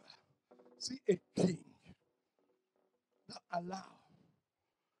never seen a king that allow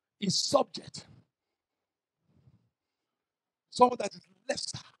his subject, someone that is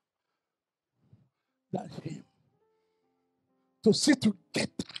lesser than him, to sit together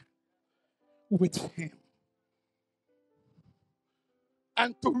with him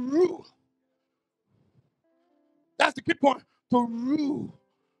and to rule. That's the key point. To rule.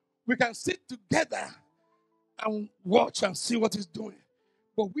 We can sit together and watch and see what he's doing.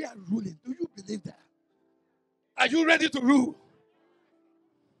 But we are ruling. Do you believe that? Are you ready to rule?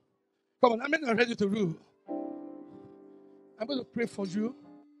 Come on, I'm ready to rule. I'm going to pray for you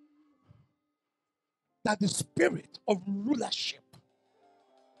that the spirit of rulership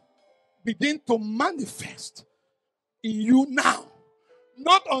begin to manifest in you now.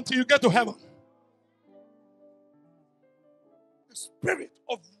 Not until you get to heaven. The spirit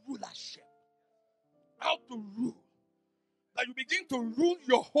of rulership. How to rule. That you begin to rule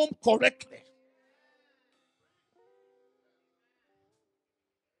your home correctly.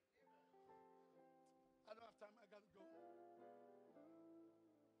 I don't have time, I gotta go.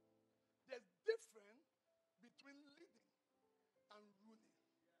 There's difference between leading and ruling.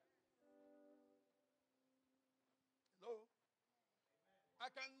 Hello? I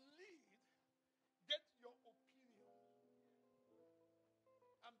can lead, get your opinion,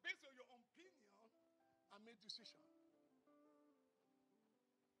 and based on your opinion, I make decision.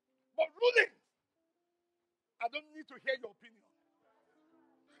 But ruling, I don't need to hear your opinion.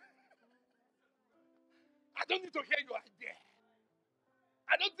 I don't need to hear your idea.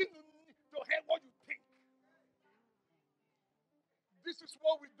 I don't need to hear what you think. This is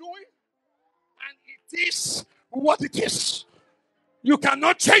what we're doing, and And it is what it is. You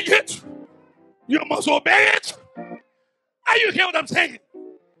cannot change it. You must obey it. Are you hear what I'm saying?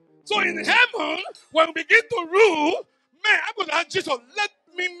 So in heaven, when we begin to rule, man, I'm going to ask Jesus, let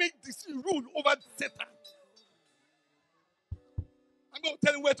me make this rule over Satan. I'm going to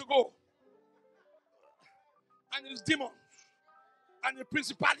tell him where to go. And his demons, and the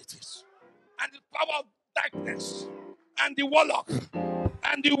principalities, and the power of darkness, and the warlock,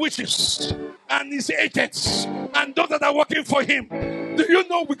 and the witches, and his agents, and those that are working for him. Do you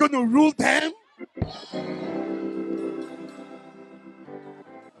know we're going to rule them?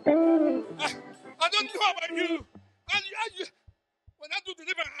 I don't know about you. When I do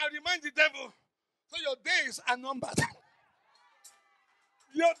deliverance, I remind the devil, so your days are numbered.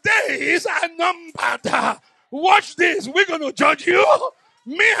 Your days are numbered. Watch this. We're going to judge you.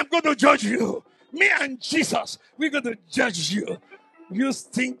 Me, I'm going to judge you. Me and Jesus, we're going to judge you. You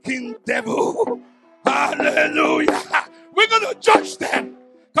stinking devil. Hallelujah. We're going to judge them.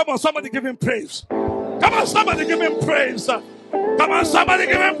 Come on, somebody give him praise. Come on, somebody give him praise. Come on, somebody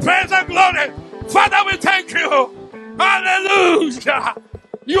give him praise and glory. Father, we thank you. Hallelujah.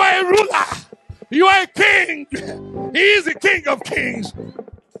 You are a ruler. You are a king. He is the King of Kings.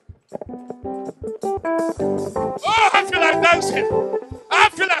 Oh, I feel like dancing. I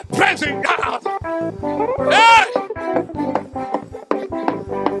feel like praising God. Hey!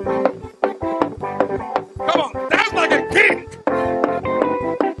 Come on, dance like a king.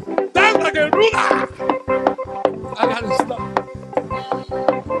 Dance like a ruler. I gotta stop.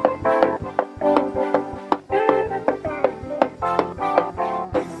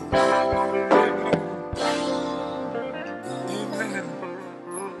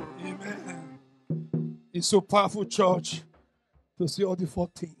 Amen. It's so powerful, church, to see all the four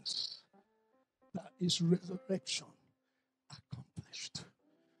things that is resurrection accomplished.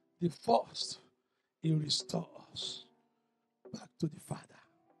 The first, it restores back to the Father.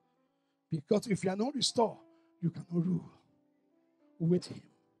 Because if you are not restored, you cannot rule with him.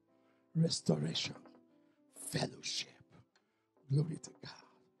 Restoration, fellowship, glory to God.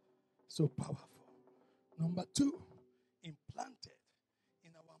 So powerful. Number two, implanted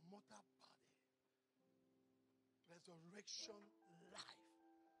in our mortal body, resurrection life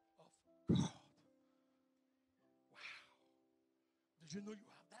of God. Wow. Did you know you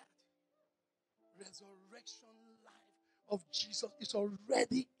have that? Resurrection life of Jesus is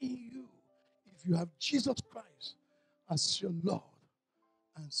already in you. If you have Jesus Christ as your Lord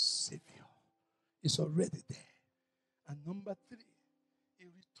and Savior, it's already there. And number three, it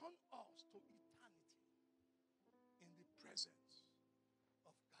returns us to eternity in the presence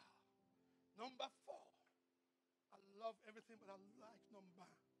of God. Number four, I love everything, but I like number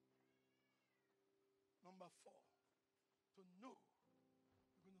four, to know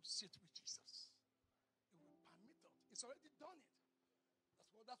we're going to sit with Jesus. It will permit us. It's already done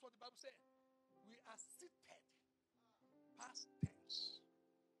it. That's what the Bible said. We are seated. Past tense.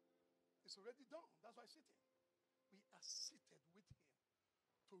 It's already done. That's why sitting. We are seated with him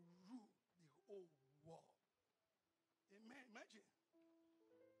to rule the whole world. Amen. Imagine.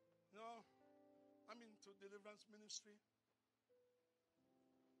 You know, I'm into deliverance ministry.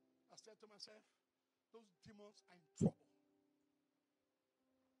 I said to myself, those demons are in trouble.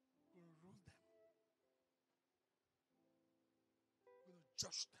 We'll rule them. We'll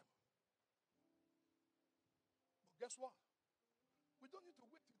judge them. But guess what? We don't need to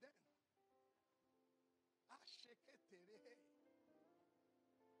wait till then.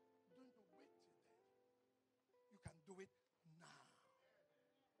 You don't need to wait till then. You can do it now.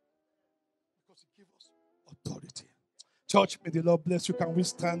 Because he gave us authority. Church, may the Lord bless you. Can we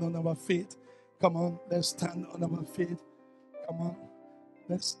stand on our feet? Come on, let's stand on our feet. Come on,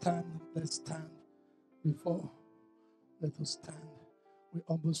 let's stand. Let's stand. Before, let us stand. We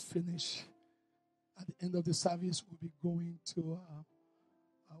almost finished. At the end of the service, we'll be going to,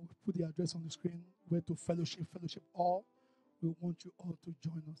 we'll put the address on the screen, where to fellowship all. We want you all to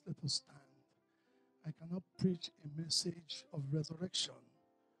join us. Let us stand. I cannot preach a message of resurrection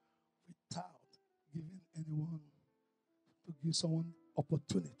without giving anyone, to give someone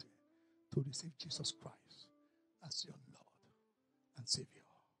opportunity to receive Jesus Christ as your Lord and Savior.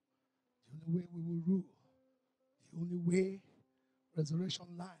 The only way we will rule, the only way resurrection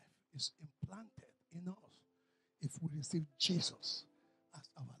life is implanted in us, if we receive Jesus as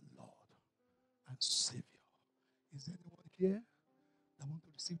our Lord and Savior. Is there anyone here that want to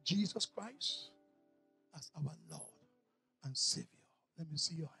receive Jesus Christ as our Lord and Savior? Let me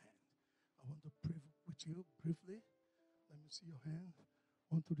see your hand. I want to pray with you briefly. Let me see your hand.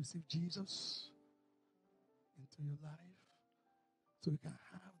 Want to receive Jesus into your life so you can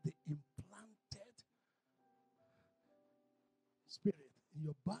have the implanted in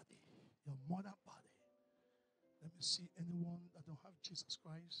your body, your mother body. Let me see anyone that don't have Jesus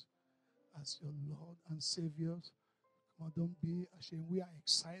Christ as your Lord and Savior. Come on, don't be ashamed. We are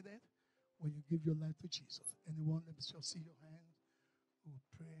excited when you give your life to Jesus. Anyone? Let me just see your hand. Who will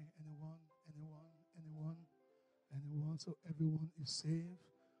pray? Anyone? Anyone? Anyone? Anyone? So everyone is saved.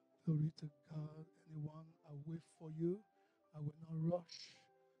 Glory to God. Anyone? I'll wait for you. I will not rush.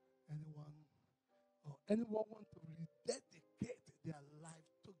 Anyone? Or anyone want to rededicate their life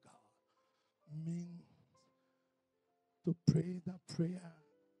to God? Mean to pray that prayer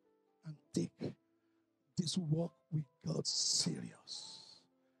and take this walk with God serious.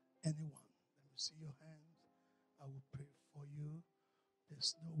 Anyone? Let me see your hands. I will pray for you.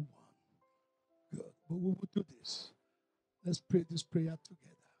 There's no one. Good. But we will do this. Let's pray this prayer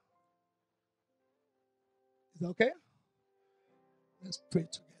together. Is that okay? Let's pray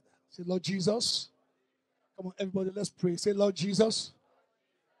together. Say, Lord Jesus. Come on, everybody, let's pray. Say, Lord Jesus,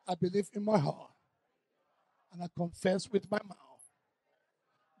 I believe in my heart and I confess with my mouth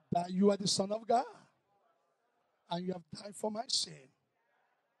that you are the Son of God and you have died for my sin.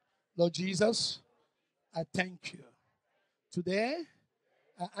 Lord Jesus, I thank you. Today,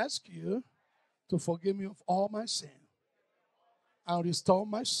 I ask you to forgive me of all my sin and restore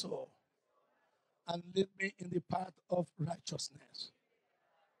my soul and lead me in the path of righteousness.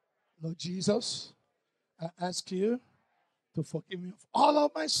 Lord Jesus, I ask you to forgive me of all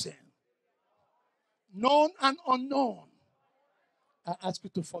of my sin, known and unknown. I ask you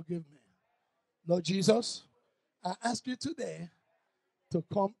to forgive me. Lord Jesus, I ask you today to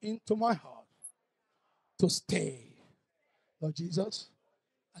come into my heart, to stay. Lord Jesus,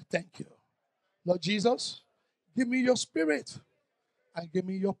 I thank you. Lord Jesus, give me your spirit and give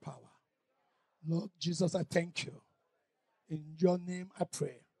me your power. Lord Jesus, I thank you. In your name I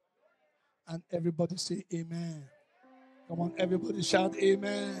pray. And everybody say amen. Come on, everybody shout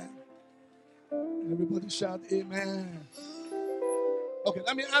amen. Everybody shout amen. Okay,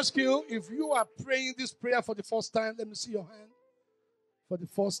 let me ask you, if you are praying this prayer for the first time, let me see your hand. For the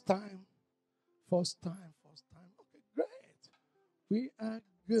first time. First time. Okay, great. We are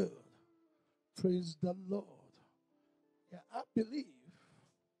good. Praise the Lord. Yeah, I believe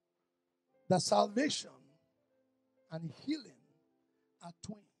that salvation and healing are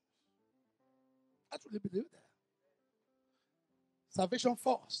twins. I truly believe that. Salvation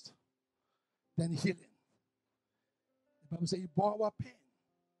first, then healing. The Bible says he bore our pain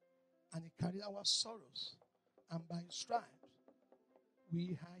and he carried our sorrows, and by his stripes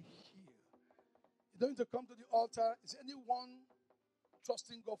we are healed. You don't need to come to the altar. Is anyone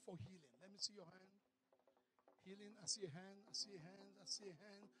trusting God for healing? Let me see your hand. Healing, I see a hand, I see a hand, I see a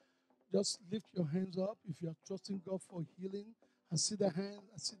hand. Just lift your hands up if you are trusting God for healing. I see the hand,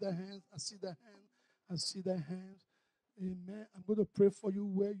 I see the hand, I see the hand, I see the hand. Amen. I'm going to pray for you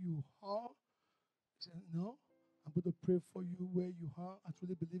where you are. Say, no, I'm going to pray for you where you are. I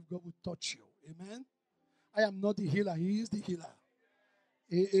truly believe God will touch you. Amen. I am not the healer. He is the healer.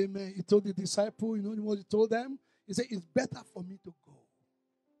 Amen. He told the disciple, you know what he told them? He said, it's better for me to go.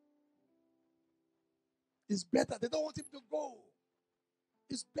 It's better. They don't want him to go.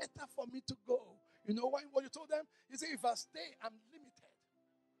 It's better for me to go. You know why? What you told them? He said, if I stay, I'm limited.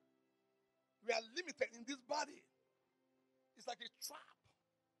 We are limited in this body. It's like a trap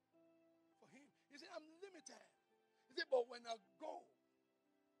for him. He said, I'm limited. He said, but when I go,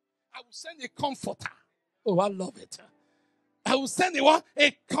 I will send a comforter. Oh, I love it. I will send a what?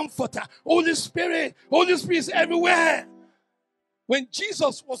 A comforter. Holy Spirit. Holy Spirit is everywhere. When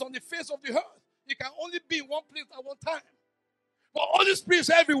Jesus was on the face of the earth, he can only be in one place at one time. But Holy Spirit is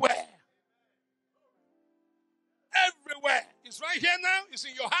everywhere. Everywhere. It's right here now. It's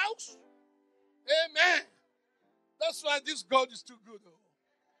in your house. Amen. That's why this God is too good.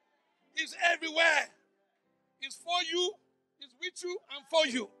 He's everywhere. He's for you. He's with you and for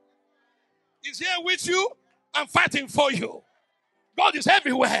you. He's here with you and fighting for you. God is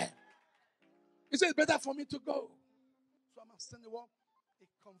everywhere. He said, it's better for me to go. So I'm sending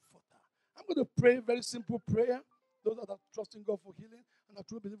a comforter. I'm going to pray a very simple prayer. Those that are trusting God for healing, and I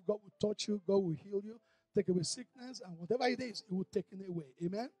truly believe God will touch you, God will heal you, take away sickness, and whatever it is, He will take it away.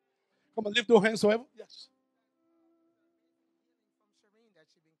 Amen? Come on, lift your hands forever. Yes. From Shireen that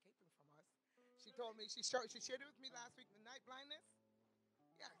she's been keeping from us. She told me, she shared it with me last week, the night blindness.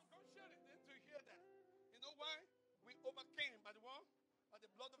 Yeah. Don't share it then to hear that. You know why? We overcame by the war, by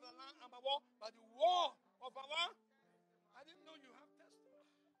the blood of the Lamb, and by war, by the war of our. I didn't know you have testimony.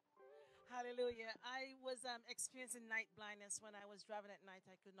 Hallelujah. I was experiencing night blindness when I was driving at night.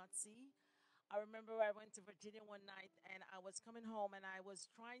 I could not see. I remember I went to Virginia one night and I was coming home and I was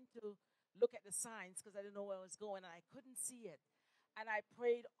trying to look at the signs because I didn't know where I was going and I couldn't see it. And I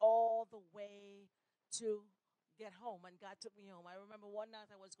prayed all the way to get home, and God took me home. I remember one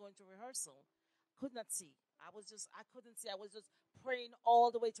night I was going to rehearsal, could not see. I couldn't see. I was just praying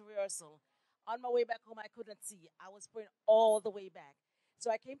all the way to rehearsal. On my way back home, I couldn't see. I was praying all the way back. So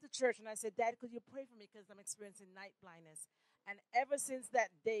I came to church and I said, Dad, could you pray for me because I'm experiencing night blindness? And ever since that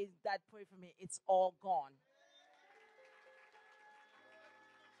day, Dad prayed for me. It's all gone.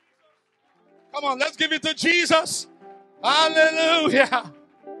 Come on, let's give it to Jesus. Hallelujah.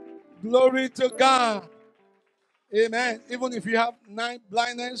 Glory to God. Amen. Even if you have night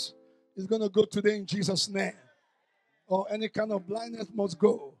blindness, it's going to go today in Jesus' name. Or any kind of blindness must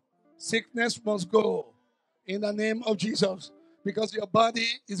go. Sickness must go in the name of Jesus. Because your body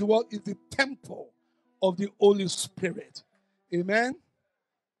is what is the temple of the Holy Spirit. Amen.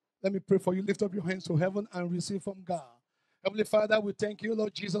 Let me pray for you. Lift up your hands to heaven and receive from God. Heavenly Father, we thank you,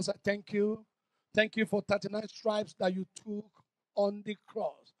 Lord Jesus. I thank you. Thank you for 39 stripes that you took on the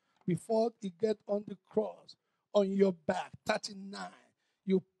cross. Before you get on the cross, on your back, 39,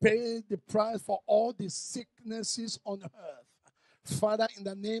 you paid the price for all the sicknesses on earth. Father, in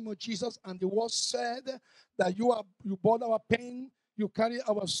the name of Jesus, and the word said that you bore our pain, you carry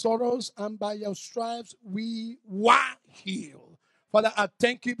our sorrows, and by your stripes we were healed. Father, I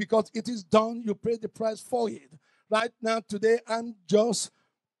thank you because it is done. You paid the price for it. Right now, today, I'm just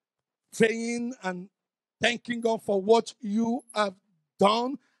praying and thanking God for what you have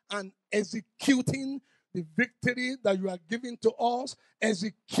done and executing the victory that you are giving to us,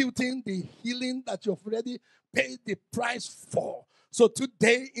 executing the healing that you've already paid the price for. So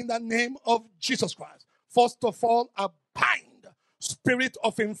today, in the name of Jesus Christ, first of all, I bind spirit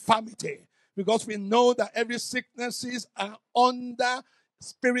of infirmity, because we know that every sicknesses are under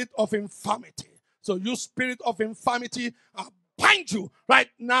spirit of infirmity. So you spirit of infirmity, I bind you right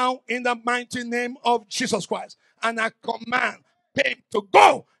now in the mighty name of Jesus Christ. And I command pain to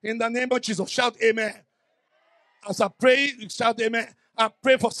go in the name of Jesus. Shout amen. As I pray, shout amen. I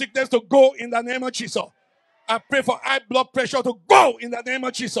pray for sickness to go in the name of Jesus. I pray for high blood pressure to go in the name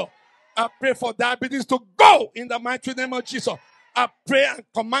of Jesus. I pray for diabetes to go in the mighty name of Jesus. I pray and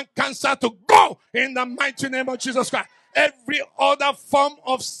command cancer to go in the mighty name of Jesus Christ. Every other form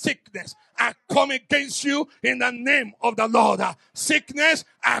of sickness, I come against you in the name of the Lord. Sickness,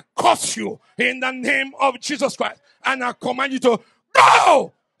 I curse you in the name of Jesus Christ. And I command you to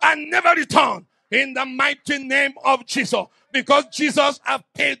go and never return in the mighty name of Jesus. Because Jesus has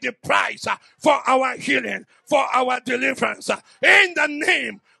paid the price for our healing, for our deliverance. In the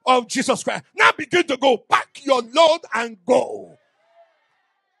name of Jesus Christ. Now begin to go. Pack your load and go.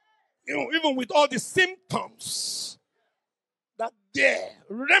 You know, even with all the symptoms that there,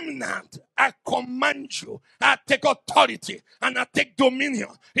 remnant, I command you. I take authority and I take dominion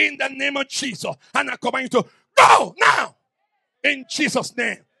in the name of Jesus. And I command you to go now in Jesus'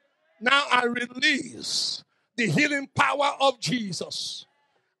 name. Now I release the healing power of Jesus.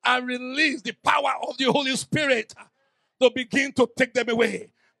 I release the power of the Holy Spirit to begin to take them away,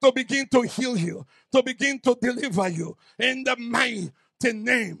 to begin to heal you, to begin to deliver you in the mighty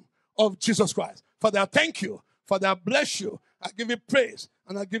name of Jesus Christ. Father, I thank you. Father, I bless you. I give you praise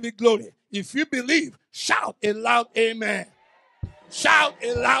and I give you glory. If you believe, shout a loud amen. Shout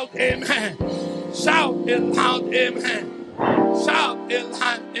a loud amen. Shout a loud amen. Shout a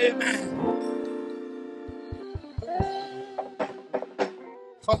loud amen.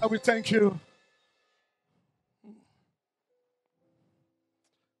 Father, we thank you.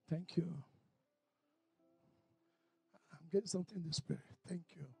 Thank you. I'm getting something in the spirit. Thank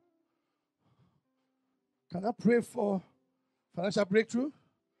you. Can I pray for financial breakthrough?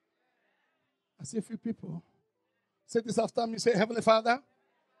 I see a few people. Say this after me. Say, Heavenly Father,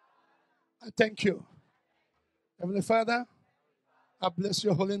 I thank you. Heavenly Father, I bless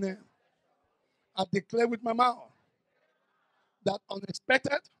your holy name. I declare with my mouth that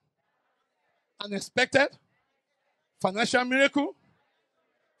unexpected financial miracle,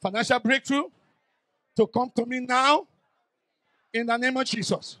 financial breakthrough to come to me now in the name of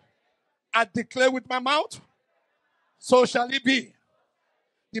Jesus. I declare with my mouth, so shall it be.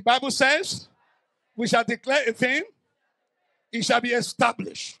 The Bible says, we shall declare a thing, it shall be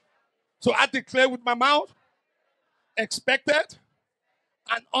established. So I declare with my mouth, expected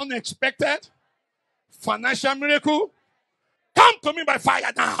and unexpected financial miracle, come to me by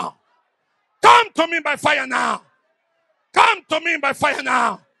fire now. Come to me by fire now. Come to me by fire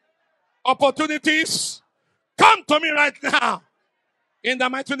now. Opportunities, come to me right now. In the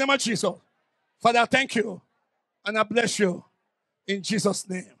mighty name of Jesus. Father, thank you. And I bless you. In Jesus'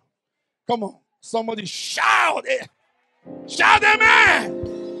 name. Come on. Somebody shout it. Shout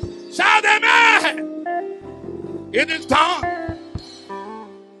amen. Shout amen. It is done.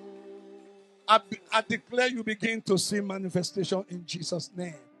 I declare you begin to see manifestation in Jesus'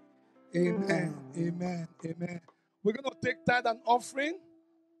 name. Amen. Amen. Amen. We're going to take tithe and offering.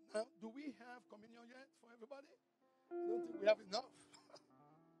 Now, do we have communion yet for everybody? I don't think we have enough.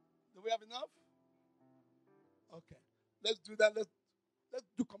 Do we have enough? Okay. Let's do that. Let's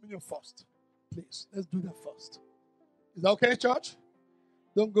do communion first. Please. Let's do that first. Is that okay, church?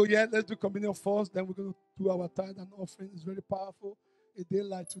 Don't go yet. Let's do communion first. Then we're going to do our tithe and offering. It's very powerful. A day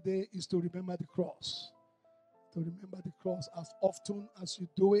like today is to remember the cross. To remember the cross. As often as you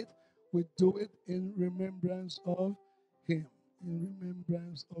do it, we do it in remembrance of Him. In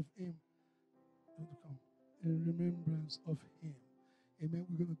remembrance of Him. In remembrance of Him. Amen.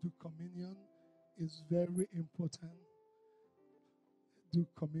 We're going to do communion. It's very important. Do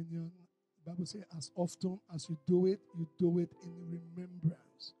communion. The Bible says, as often as you do it in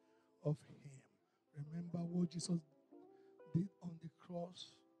remembrance of Him. Remember what Jesus did on the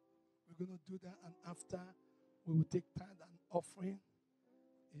cross. We're going to do that, and after we will take tithe and offering.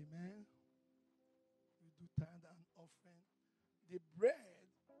 Amen. We do tithe and offering. The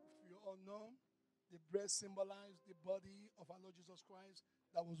bread, if you all know, the bread symbolized the body of our Lord Jesus Christ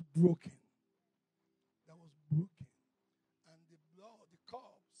that was broken. That was broken. And the blood, the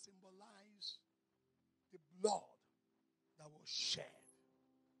cup, symbolized the blood that was shed.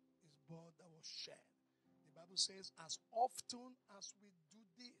 His blood that was shed. The Bible says, as often as we do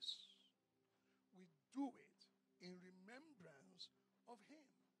this, we do it in remembrance of Him.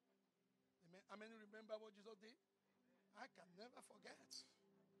 Amen. How many remember what Jesus did? I can never forget.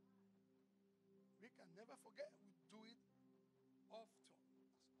 We can never forget. We do it often.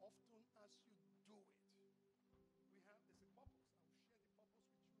 As often as you do it. There's a purpose. I will share the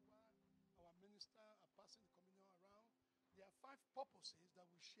purpose with you while our minister are passing the communion around. There are 5 purposes that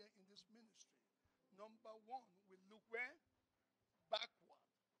we share in this ministry. Number 1, we look where? Backward.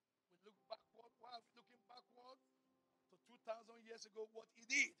 We look backward. While looking backward to 2,000 years ago, what He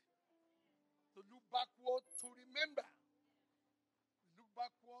did. To look backward to remember. We look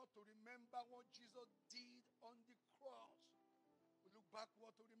backward to remember what Jesus did on the cross. We look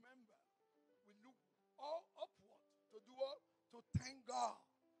backward to remember. We look all upward to do what? To thank God.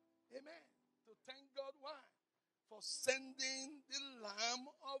 Amen. To thank God. Why? For sending the Lamb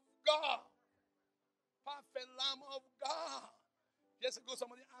of God. Perfect Lamb of God. Years ago,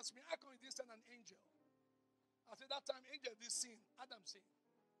 somebody asked me, how come He didn't send an angel? I said, that time, angel did sin. Adam sinned.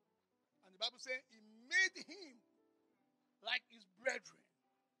 And the Bible says, He made him like his brethren.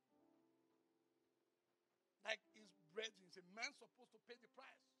 Like his brethren. It's a man supposed to pay the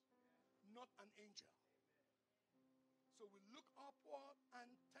price, not an angel. So we look upward and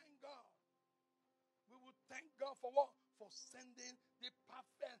thank God. We will thank God for what? For sending the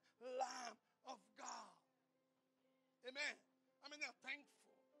perfect Lamb of God. Amen. I mean, I'm thankful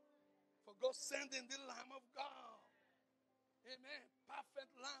for God sending the Lamb of God. Amen.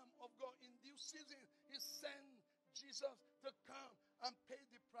 Perfect Lamb of God. In due season, He sent Jesus to come and pay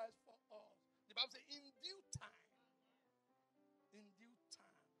the price for us. The Bible says, in due time, He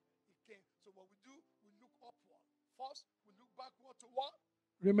came. So what we do, we look upward. First, we look backward to what?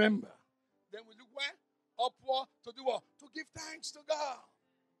 Remember. Then we look where? Upward to do what? To give thanks to God.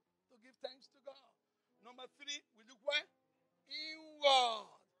 To give thanks to God. Number 3, we look where? Inward.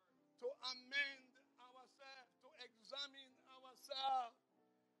 To amend ourselves. To examine ourselves.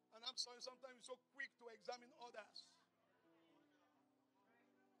 And I'm sorry, sometimes we're so quick to examine others.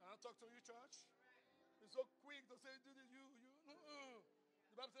 Can I talk to you, church? We're so quick to say, you.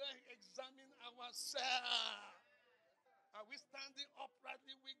 The Bible says, examine ourselves. Are we standing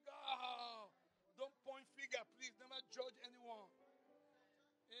uprightly with God? Don't point finger, please. Never judge anyone.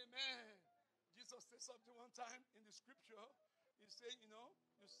 Amen. Jesus said something one time in the scripture. He said,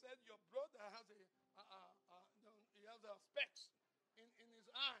 you said your brother has he has a specks in his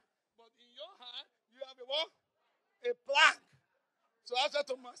eye. But in your eye, you have a what? A plank. So I said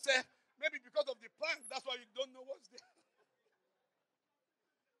to myself, maybe because of the plank, that's why you don't know what's there.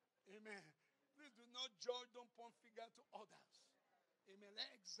 Amen. Please do not judge, don't point finger to others. Amen.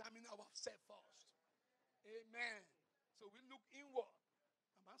 Let's examine ourselves first. Amen. So we look inward.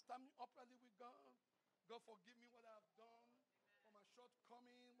 Am I standing uprightly with God? God, forgive me what I have done, for my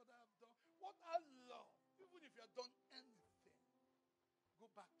shortcoming, what I have done. What I love, even if you have done anything, go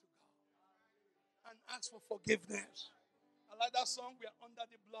back to God and ask for forgiveness. I like that song, we are under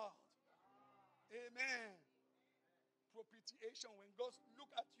the blood. Amen. Propitiation. When God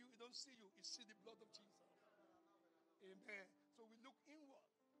look at you, He don't see you. He see the blood of Jesus. Amen. So we look inward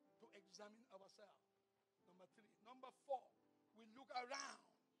to examine ourselves. Number 3. Number 4, we look around.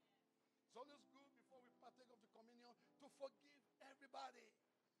 It's always good before we partake of the communion to forgive everybody.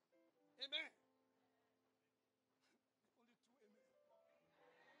 Amen.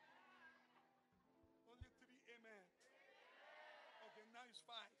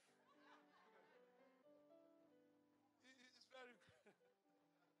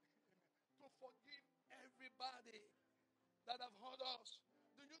 everybody that have heard us.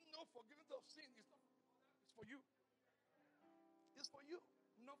 Do you know forgiveness of sin is not it's for you? It's for you,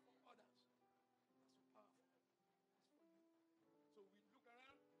 not for others. So we look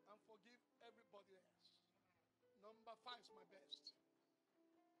around and forgive everybody else. Number 5 is my best.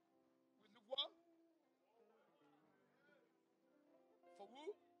 We look what? For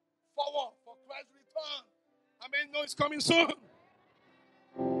who? Forward. For Christ's return. I mean, know it's coming soon.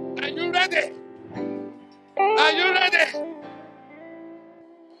 Are you ready? Are you ready?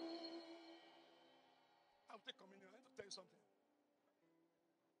 I'll take communion. I need to tell you something.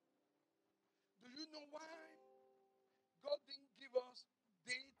 Do you know why God didn't give us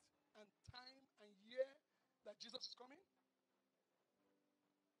date and time and year that Jesus is coming?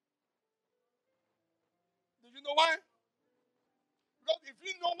 Do you know why? Because if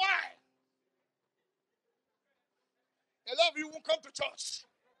you know why, a lot of you won't come to church.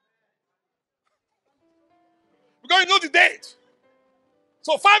 Because you know the date.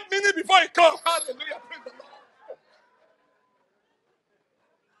 So 5 minutes before it comes, hallelujah, praise the Lord.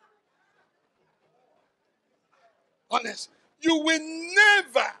 Honest. You will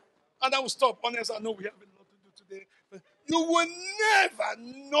never, and I will stop. Honest, I know we have a lot to do today. But you will never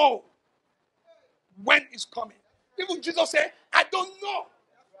know when it's coming. Even Jesus said, I don't know.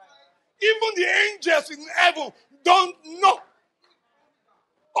 Even the angels in heaven don't know.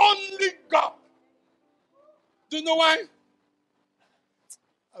 Only God. Do you know why?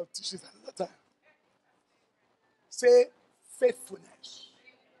 I'll teach it another time. Say faithfulness.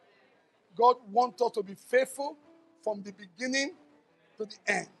 God wants us to be faithful from the beginning to the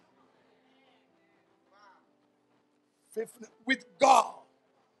end. Faithfulness with God.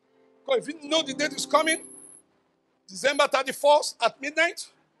 Because if you know the date is coming, December 31st at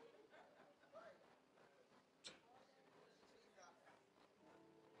midnight,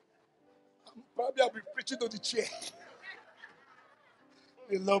 probably I'll be preaching to the chair.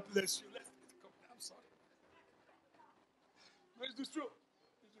 The Lord bless you. I'm sorry. No, it's the truth.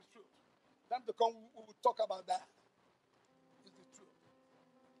 It's the truth. Time to come, we will talk about that. It's the truth.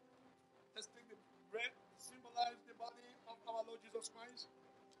 Let's take the bread, symbolize the body of our Lord Jesus Christ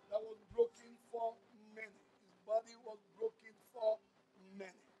that was broken for many. His body was broken for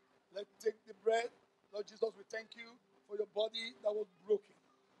many. Let's take the bread. Lord Jesus, we thank you for your body that was broken.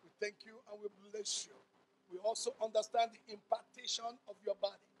 We thank you and we bless you. We also understand the impartation of your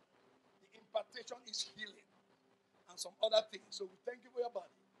body. The impartation is healing and some other things. So we thank you for your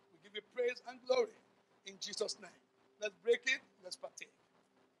body. We give you praise and glory in Jesus' name. Let's break it. Let's partake.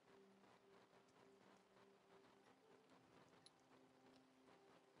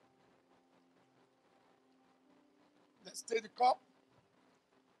 Let's take the cup.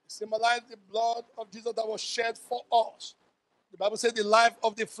 Symbolize the blood of Jesus that was shed for us. The Bible says the life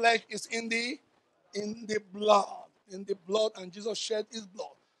of the flesh is in the blood. In the blood, and Jesus shed his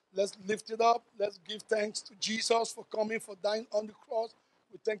blood. Let's lift it up. Let's give thanks to Jesus for coming, for dying on the cross.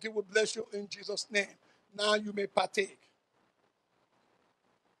 We thank you. We bless you in Jesus' name. Now you may partake.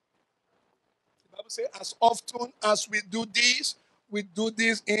 The Bible says, as often as we do this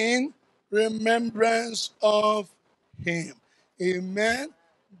in remembrance of him. Amen.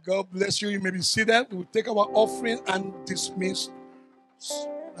 God bless you. You may be seated. We will take our offering and dismiss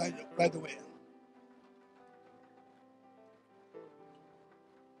right away.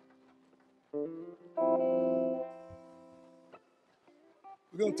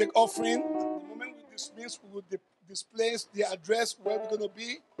 We're going to take offering. The moment we dismiss, we will displace the address where we're going to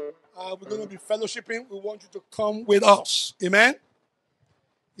be. We're going to be fellowshipping. We want you to come with us. Amen?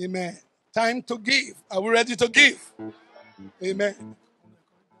 Amen. Time to give. Are we ready to give? Amen.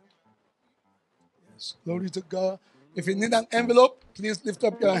 Yes. Glory to God. If you need an envelope, please lift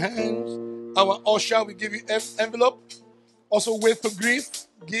up your hands. Our usher will give you an envelope. Also, way to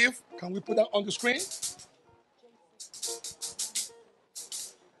give. Can we put that on the screen?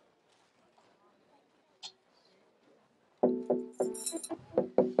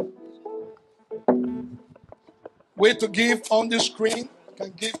 Way to give on the screen. You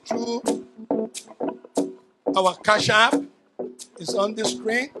can give through our Cash App. It's on the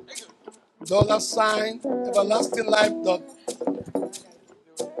screen. $,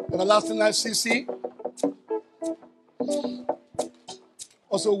 EverlastingLifeCC.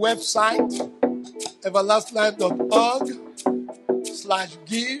 Also website,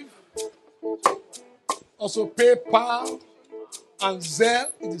 everlastinglife.org/give. Also PayPal and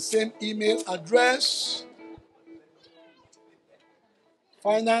ZELLE is the same email address.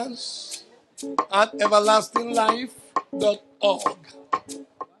 finance@everlastinglife.org.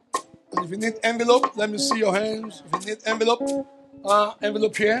 And if you need envelope, let me see your hands. If you need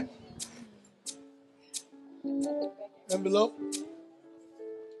envelope here. envelope.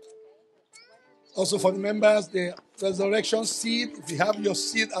 Also for the members, the resurrection seed. If you have your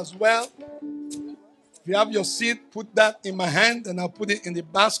seed as well, if you have your seed, put that in my hand and I'll put it in the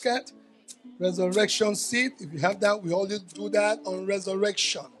basket. Resurrection seed. If you have that, we always do that on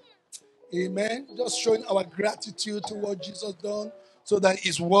resurrection. Amen. Just showing our gratitude to what Jesus done so that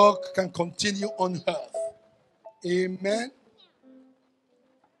his work can continue on earth. Amen.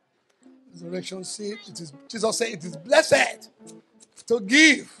 Resurrection seed. Jesus said it is blessed to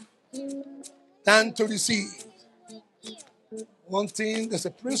give than to receive. One thing, there's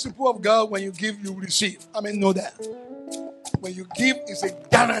a principle of God: when you give, you receive. I mean, know that. When you give, it's a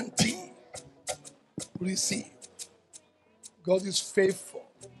guarantee. Receive. God is faithful.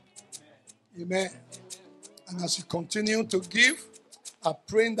 Amen. And as you continue to give, I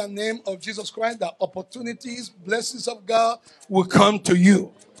pray in the name of Jesus Christ that opportunities, blessings of God will come to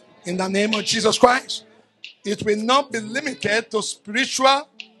you. In the name of Jesus Christ. It will not be limited to spiritual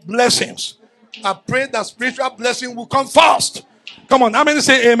blessings. I pray that spiritual blessing will come first. Come on, how many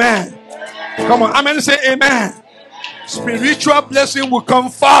say amen? Come on, how many say amen? Spiritual blessing will come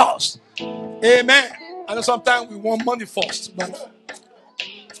first. Amen. I know sometimes we want money first, but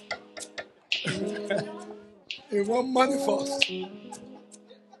we want money first.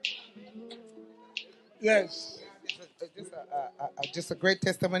 Yes. Just a great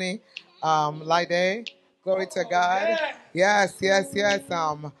testimony. Lide, glory to God. Yes.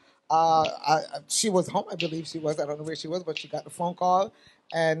 She was home, I believe she was. I don't know where she was, but she got the phone call.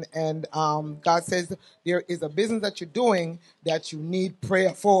 And God says there is a business that you're doing that you need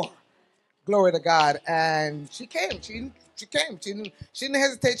prayer for. Glory to God. And she came. She came. She didn't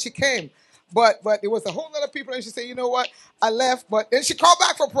hesitate. She came. But there was a whole lot of people, and she said, you know what? I left, but then she called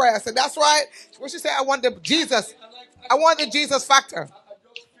back for prayer. I said, that's right. What she said, I want the Jesus. I want the Jesus factor.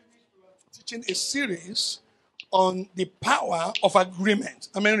 Teaching a series on the power of agreement.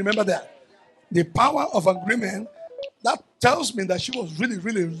 I mean, remember that. The power of agreement, that tells me that she was really,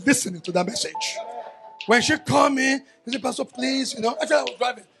 really listening to that message. When she called me, she said, Pastor, please, actually I was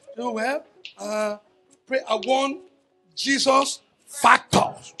driving. Pray, I want Jesus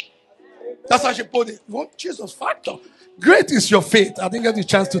factor. That's how she put it. You want Jesus factor. Great is your faith. I didn't get the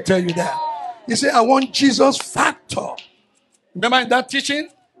chance to tell you that. He said, I want Jesus factor. Remember in that teaching?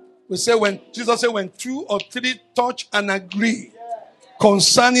 We say Jesus said, when 2 or 3 touch and agree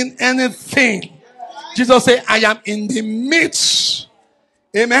concerning anything, Jesus said, I am in the midst.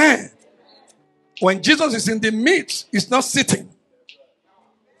 Amen. When Jesus is in the midst, he's not sitting.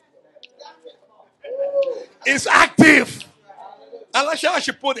 It's active. I like how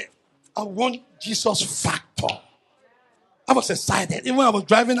she put it. I want Jesus factor. I was excited. Even when I was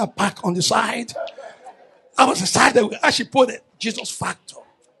driving a park on the side, I was excited with how she put it. Jesus factor.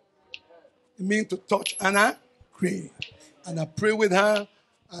 It means to touch and agree. And I prayed with her.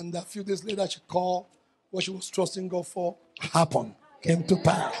 And a few days later, she called. What she was trusting God for happened. Came to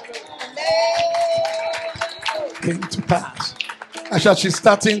pass. Came to pass. Actually, she's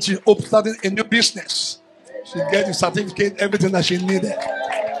starting a new business. She get the certificate, everything that she needed.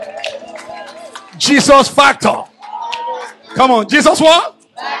 Jesus factor. Come on, Jesus what?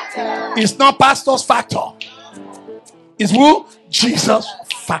 Factor. It's not pastor's factor. It's who? Jesus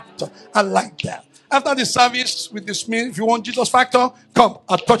factor. I like that. After the service with this meal, if you want Jesus factor, come.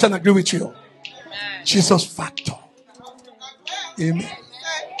 I'll touch and agree with you. Amen. Jesus factor. Amen.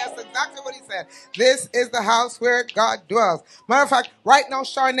 That's exactly what he said. This is the house where God dwells. Matter of fact, right now,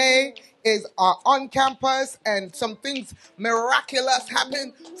 Charnay is on campus, and some things miraculous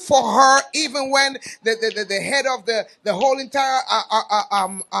happen for her, even when the head of the whole entire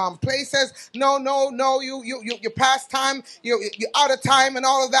place says, no, you past time, you're out of time and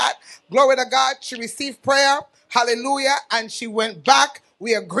all of that. Glory to God. She received prayer. Hallelujah. And she went back.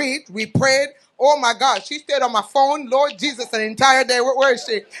 We agreed. We prayed. Oh my God, she stayed on my phone, Lord Jesus, an entire day. Where is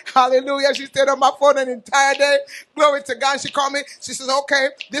she? Hallelujah. She stayed on my phone an entire day. Glory to God. She called me. She says, okay.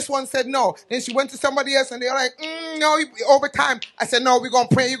 This one said no. Then she went to somebody else and they're like, no, over time. I said, no, we're going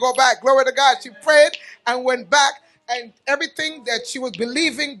to pray. You go back. Glory to God. She prayed and went back, and everything that she was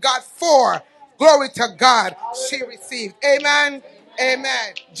believing God for, glory to God, she received. Amen.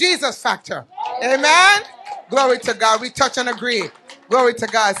 Amen. Jesus factor. Amen. Glory to God. We touch and agree. Glory to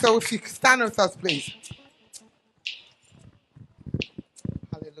God. So if you stand with us, please.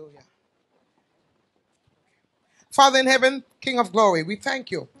 Hallelujah. Father in heaven, King of glory, we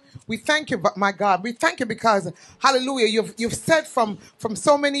thank you. We thank you, my God. We thank you because, hallelujah, you've said from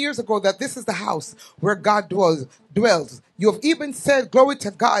so many years ago that this is the house where God dwells. You have even said, glory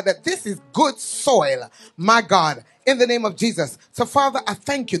to God, that this is good soil, my God. in the name of Jesus. So, Father, I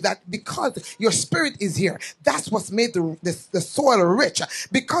thank you that because your spirit is here, that's what's made the soil rich.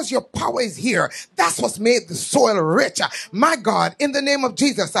 Because your power is here, that's what's made the soil rich. My God, in the name of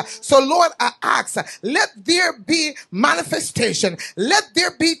Jesus. So, Lord, I ask, let there be manifestation. Let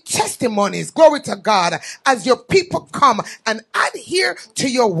there be testimonies. Glory to God. As your people come and adhere to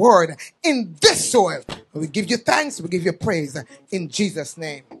your word in this soil. We give you thanks. We give you praise in Jesus'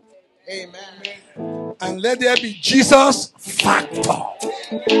 name. Amen. And let there be Jesus factor.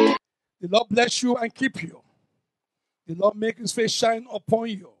 The Lord bless you and keep you. The Lord make his face shine upon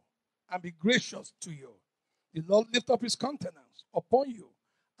you and be gracious to you. The Lord lift up his countenance upon you,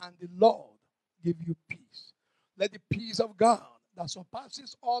 and the Lord give you peace. Let the peace of God that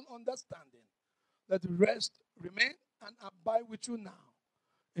surpasses all understanding, let the rest remain and abide with you now.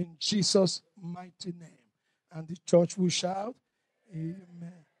 In Jesus' mighty name. And the church will shout,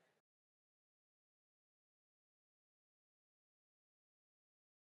 Amen.